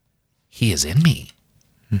he is in me.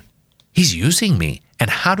 He's using me. And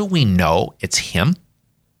how do we know it's him?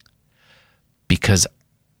 Because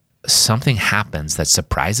something happens that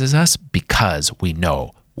surprises us, because we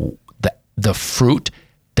know that the fruit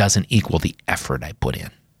doesn't equal the effort I put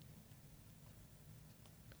in.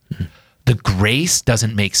 The grace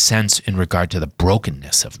doesn't make sense in regard to the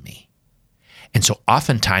brokenness of me. And so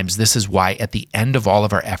oftentimes this is why at the end of all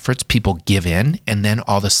of our efforts, people give in, and then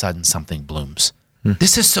all of a sudden something blooms.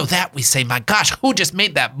 This is so that we say, my gosh, who just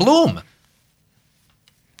made that bloom?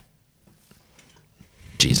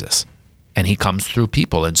 Jesus. And he comes through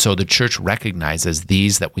people. And so the church recognizes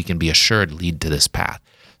these that we can be assured lead to this path.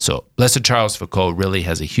 So Blessed Charles Foucault really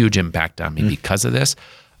has a huge impact on me because of this.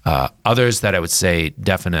 Others that I would say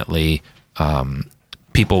definitely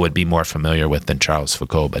people would be more familiar with than Charles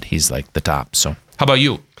Foucault, but he's like the top. So how about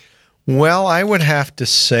you? Well, I would have to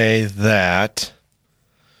say that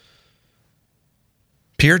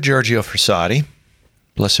Pier Giorgio Frassati,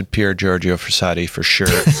 Blessed Pier Giorgio Frassati for sure.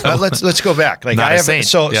 Let's go back. Like not I a have saint.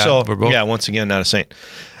 Once again, not a saint.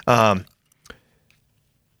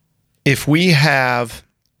 If we have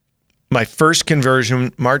my first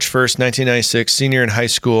conversion, March 1st, 1996, senior in high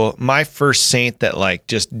school, my first saint that like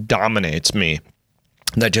just dominates me,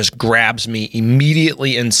 that just grabs me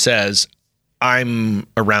immediately and says, I'm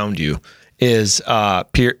around you, is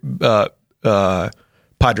Padre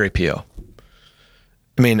Pio.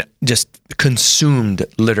 I mean, just consumed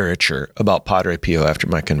literature about Padre Pio after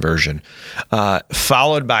my conversion.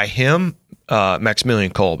 Followed by him,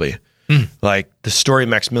 Maximilian Kolbe. Like the story of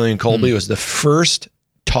Maximilian Kolbe was the first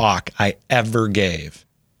talk I ever gave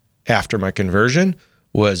after my conversion,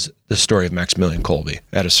 was the story of Maximilian Kolbe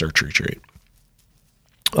at a search retreat.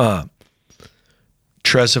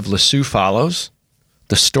 Therese of Lisieux follows.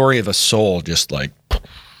 The story of a soul, just like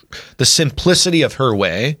the simplicity of her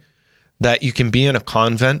way, that you can be in a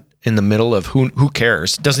convent in the middle of who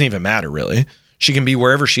cares? It doesn't even matter really. She can be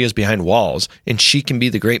wherever she is behind walls, and she can be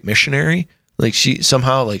the great missionary. Like she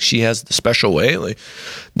has the special way, like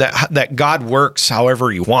that God works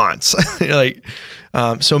however he wants.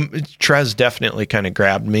 So Therese definitely kind of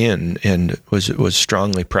grabbed me and was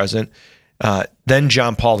strongly present. Then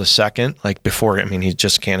John Paul II, like before, I mean, he's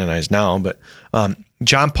just canonized now, but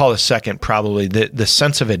John Paul II, probably the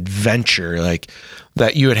sense of adventure, like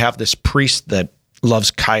that you would have this priest that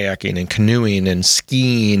loves kayaking and canoeing and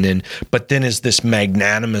skiing, but then is this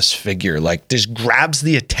magnanimous figure, like just grabs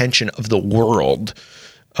the attention of the world.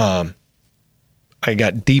 I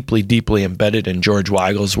got deeply, deeply embedded in George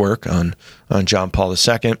Weigel's work on John Paul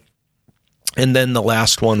II. And then the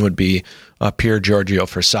last one would be Pier Giorgio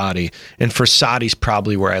Frassati. And Frassati's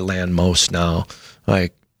probably where I land most now.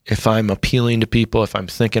 Like if I'm appealing to people, if I'm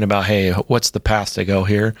thinking about, hey, what's the path to go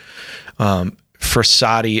here?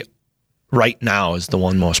 Frassati right now is the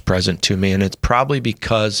one most present to me. And it's probably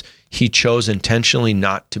because he chose intentionally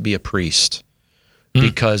not to be a priest,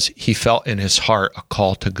 because he felt in his heart a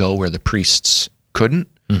call to go where the priests couldn't.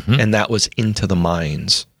 And that was into the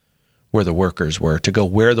mines where the workers were, to go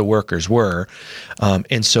where the workers were.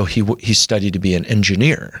 And so he studied to be an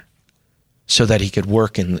engineer. so that he could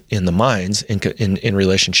work in the mines in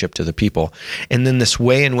relationship to the people. And then this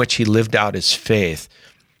way in which he lived out his faith,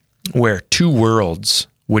 where two worlds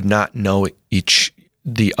would not know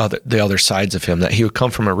the other sides of him, that he would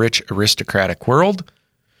come from a rich aristocratic world,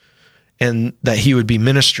 and that he would be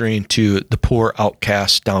ministering to the poor,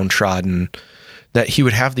 outcast, downtrodden, that he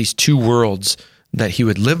would have these two worlds that he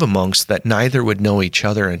would live amongst, that neither would know each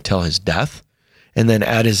other until his death. And then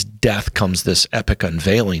at his death comes this epic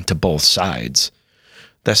unveiling to both sides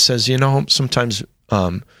that says, sometimes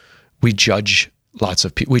we judge lots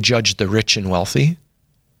of people. We judge the rich and wealthy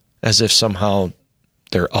as if somehow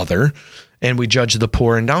they're other, and we judge the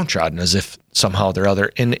poor and downtrodden as if somehow they're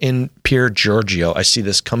other. And in Pier Giorgio, I see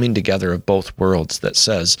this coming together of both worlds that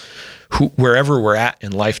says, wherever we're at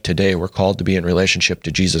in life today, we're called to be in relationship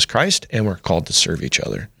to Jesus Christ, and we're called to serve each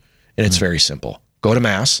other. And it's very simple. Go to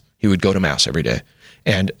Mass. He would go to Mass every day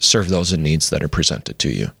and serve those in needs that are presented to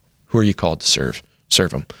you. Who are you called to serve?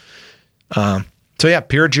 Serve them. So yeah,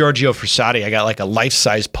 Pier Giorgio Frassati, I got like a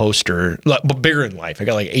life-size poster, bigger than life. I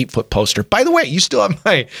got like 8-foot poster. By the way, you still have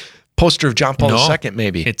my poster of John Paul II,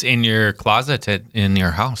 maybe. It's in your closet in your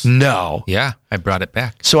house. No. Yeah, I brought it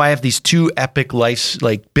back. So I have these two epic larger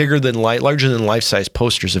than life-size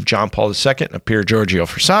posters of John Paul II and of Pier Giorgio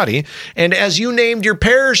Frassati. And as you named your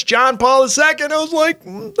parish John Paul II, I was like,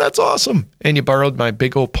 that's awesome. And you borrowed my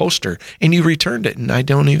big old poster and you returned it, and I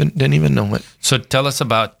didn't even know it. So tell us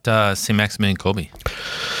about St. Maximilian Kolbe.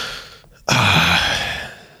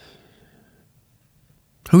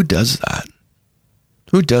 Who does that?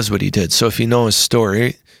 Who does what he did? So if you know his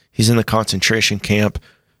story, he's in the concentration camp,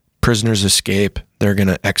 prisoners escape, they're going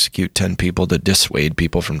to execute 10 people to dissuade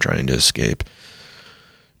people from trying to escape.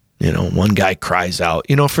 One guy cries out.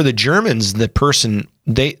 For the Germans, the person,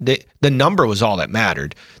 the number was all that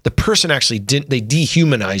mattered. The person actually they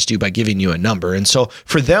dehumanized you by giving you a number. And so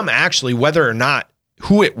for them, actually, whether or not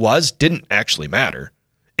who it was didn't actually matter.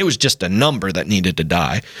 It was just a number that needed to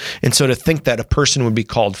die. And so to think that a person would be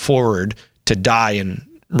called forward to die in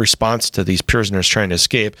response to these prisoners trying to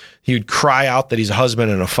escape, he would cry out that he's a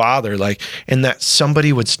husband and a father, and that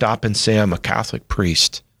somebody would stop and say, I'm a Catholic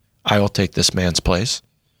priest. I will take this man's place.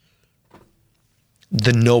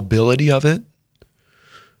 The nobility of it,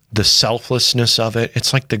 the selflessness of it,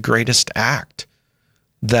 it's like the greatest act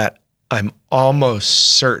that I'm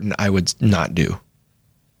almost certain I would not do.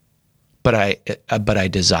 But I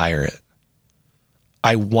desire it.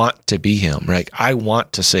 I want to be him, right? I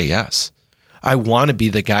want to say yes. I want to be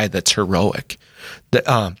the guy that's heroic,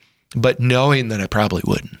 but knowing that I probably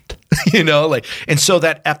wouldn't, and so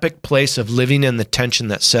that epic place of living in the tension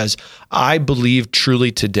that says, I believe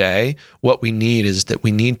truly today what we need is that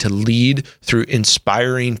we need to lead through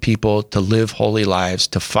inspiring people to live holy lives,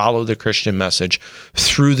 to follow the Christian message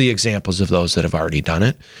through the examples of those that have already done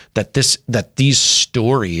it, that these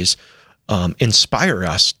stories inspire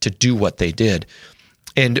us to do what they did.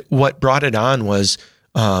 And what brought it on was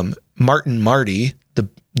Martin Marty,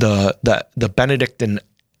 the Benedictine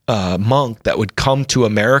monk that would come to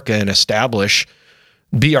America and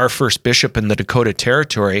be our first bishop in the Dakota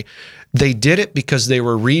Territory. They did it because they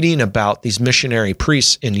were reading about these missionary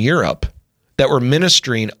priests in Europe that were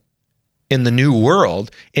ministering in the New World,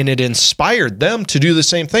 and it inspired them to do the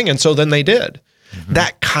same thing. And so then they did. Mm-hmm.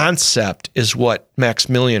 That concept is what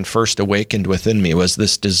Maximilian first awakened within me, was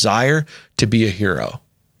this desire to be a hero,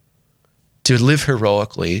 to live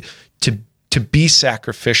heroically, to be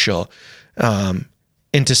sacrificial,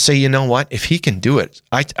 and to say, you know what, if he can do it,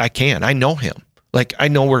 I can. I know him. I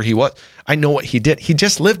know where he was. I know what he did. He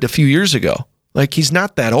just lived a few years ago. He's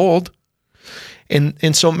not that old.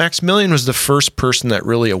 And so Maximilian was the first person that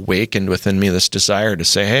really awakened within me this desire to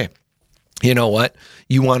say, hey, you know what,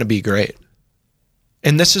 you want to be great.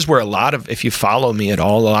 And this is where if you follow me at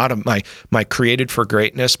all, a lot of my created for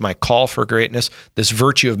greatness, my call for greatness, this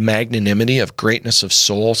virtue of magnanimity, of greatness of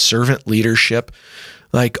soul, servant leadership,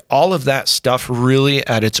 all of that stuff really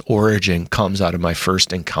at its origin comes out of my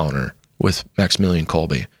first encounter with Maximilian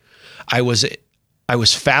Kolbe. I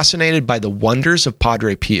was fascinated by the wonders of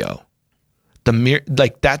Padre Pio.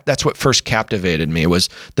 That's what first captivated me, was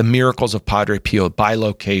the miracles of Padre Pio,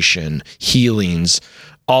 bilocation, healings,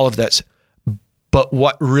 all of that. But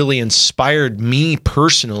what really inspired me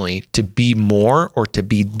personally to be more or to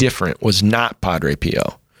be different was not Padre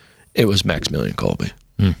Pio. It was Maximilian Kolbe.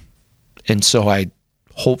 Mm. And so I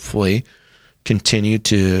hopefully continue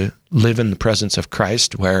to live in the presence of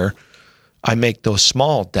Christ, where I make those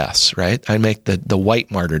small deaths, right? I make the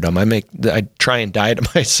white martyrdom. I try and die to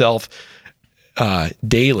myself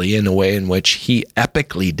daily in a way in which he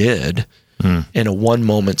epically did in a one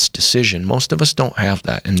moment's decision. Most of us don't have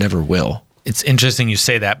that and never will. It's interesting you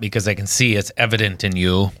say that, because I can see it's evident in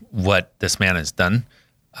you what this man has done.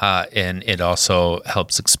 And it also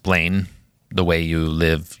helps explain the way you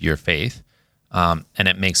live your faith. And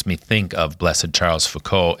it makes me think of Blessed Charles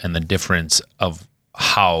Foucault and the difference of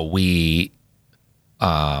how we,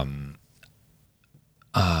 how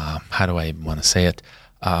do I want to say it?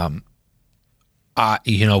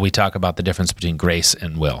 We talk about the difference between grace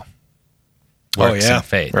and will. Works and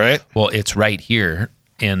faith. Right. Well, it's right here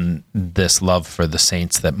in this love for the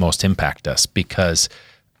saints that most impact us, because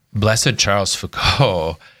Blessed Charles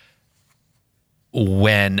Foucault,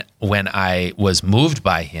 when I was moved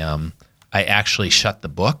by him, I actually shut the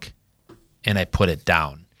book and I put it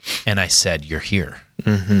down and I said, "You're here."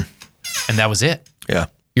 Mm-hmm. And that was it. Yeah.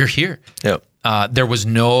 You're here. Yep. There was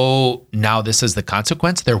no, now this is the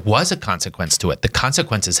consequence. There was a consequence to it. The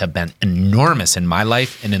consequences have been enormous in my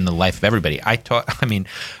life and in the life of everybody.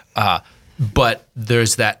 But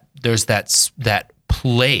there's that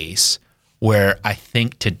place where I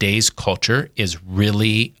think today's culture is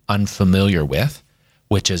really unfamiliar with,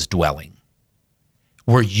 which is dwelling.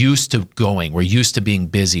 We're used to going. We're used to being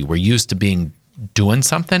busy. We're used to doing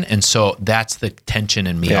something. And so that's the tension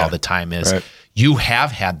in me all the time is you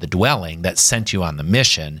have had the dwelling that sent you on the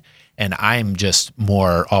mission. And I'm just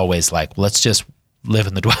more always like, let's just live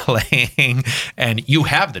in the dwelling. And you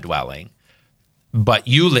have the dwelling, but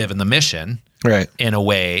you live in the mission in a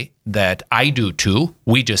way that I do too.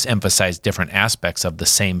 We just emphasize different aspects of the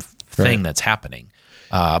same thing that's happening.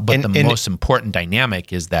 But the most important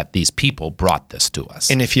dynamic is that these people brought this to us.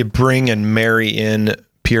 And if you bring and marry in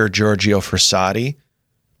Pier Giorgio Frassati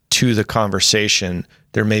to the conversation,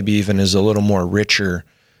 there maybe even is a little more richer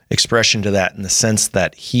expression to that, in the sense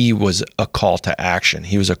that he was a call to action.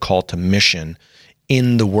 He was a call to mission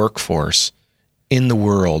in the workforce, in the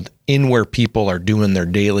world, in where people are doing their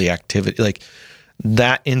daily activity. Like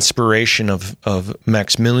that inspiration of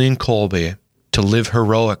Maximilian Kolbe to live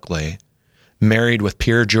heroically, married with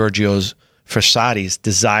Pier Giorgio Frassati's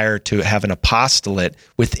desire to have an apostolate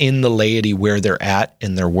within the laity where they're at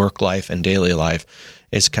in their work life and daily life,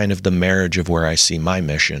 is kind of the marriage of where I see my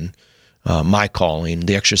mission, my calling,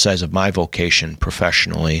 the exercise of my vocation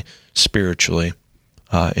professionally, spiritually,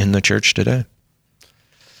 in the church today.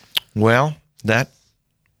 Well, that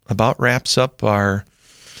about wraps up our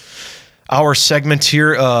segment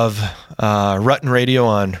here of Rutten Radio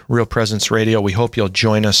on Real Presence Radio. We hope you'll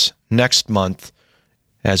join us next month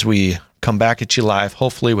as we come back at you live,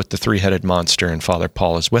 hopefully with the three-headed monster, and Father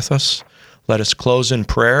Paul is with us. Let us close in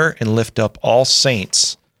prayer and lift up all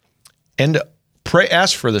saints, and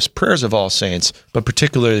ask for this prayers of all saints, but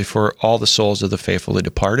particularly for all the souls of the faithfully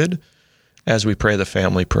departed, as we pray the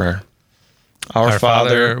family prayer. Our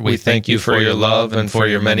Father, we thank you for your love and for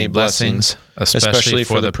your many blessings, especially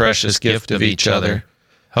for the precious gift of each other.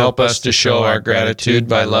 Help us to show our gratitude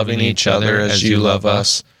by loving each other as you love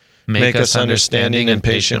us. Make us understanding and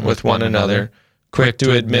patient with one another, quick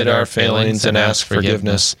to admit our failings and ask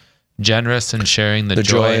forgiveness, generous in sharing the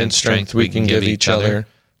joy and strength we can give each other.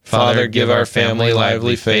 Father, give our family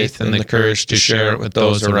lively faith and the courage to share it with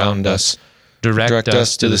those around us. Direct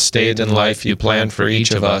us to the state and life you planned for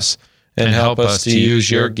each of us, and help us to use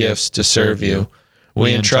your gifts to serve you.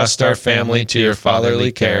 We entrust our family to your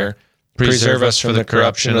fatherly care. Preserve us from the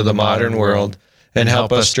corruption of the modern world, and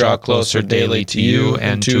help us draw closer daily to you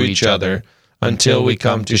and to each other, until we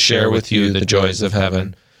come to share with you the joys of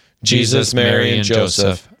heaven. Jesus, Mary, and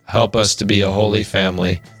Joseph, help us to be a holy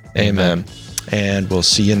family. Amen. And we'll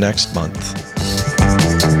see you next month.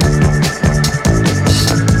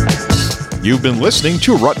 You've been listening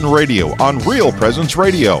to Rutten Radio on Real Presence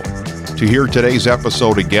Radio. To hear today's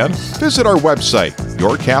episode again, visit our website,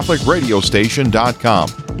 yourcatholicradiostation.com,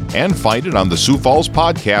 and find it on the Sioux Falls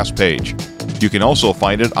podcast page. You can also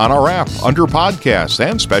find it on our app under podcasts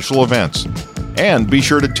and special events. And be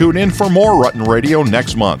sure to tune in for more Rutten Radio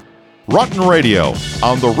next month. Rutten Radio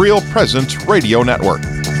on the Real Presence Radio Network.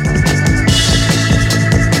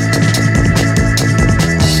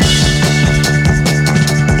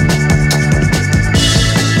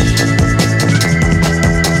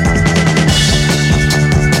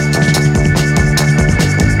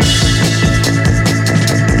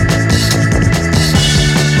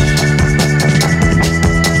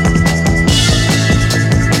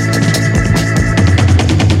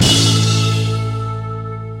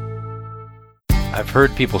 I've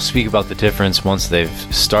heard people speak about the difference once they've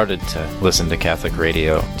started to listen to Catholic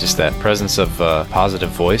radio. Just that presence of a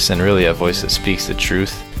positive voice, and really a voice that speaks the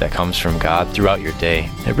truth. that comes from God throughout your day.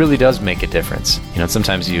 It really does make a difference.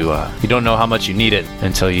 Sometimes you don't know how much you need it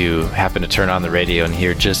until you happen to turn on the radio and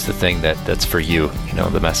hear just the thing that's for you,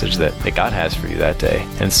 the message that God has for you that day.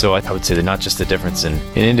 And so I would say that not just a difference in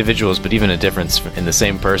individuals, but even a difference in the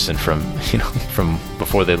same person from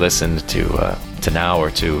before they listened to now, or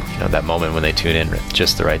to that moment when they tune in at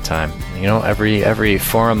just the right time. Every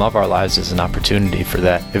forum of our lives is an opportunity for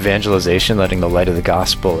that evangelization, letting the light of the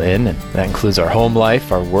gospel in, and that includes our home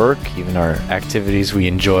life, our work, even our activities we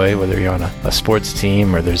enjoy, whether you're on a sports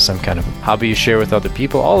team or there's some kind of hobby you share with other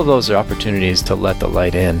people. All of those are opportunities to let the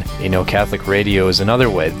light in. Catholic Radio is another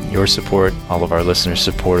way. Your support, all of our listeners'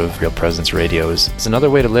 support of Real Presence Radio is another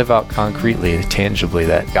way to live out concretely, tangibly,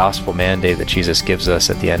 that gospel mandate that Jesus gives us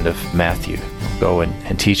at the end of Matthew. Go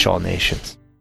and teach all nations.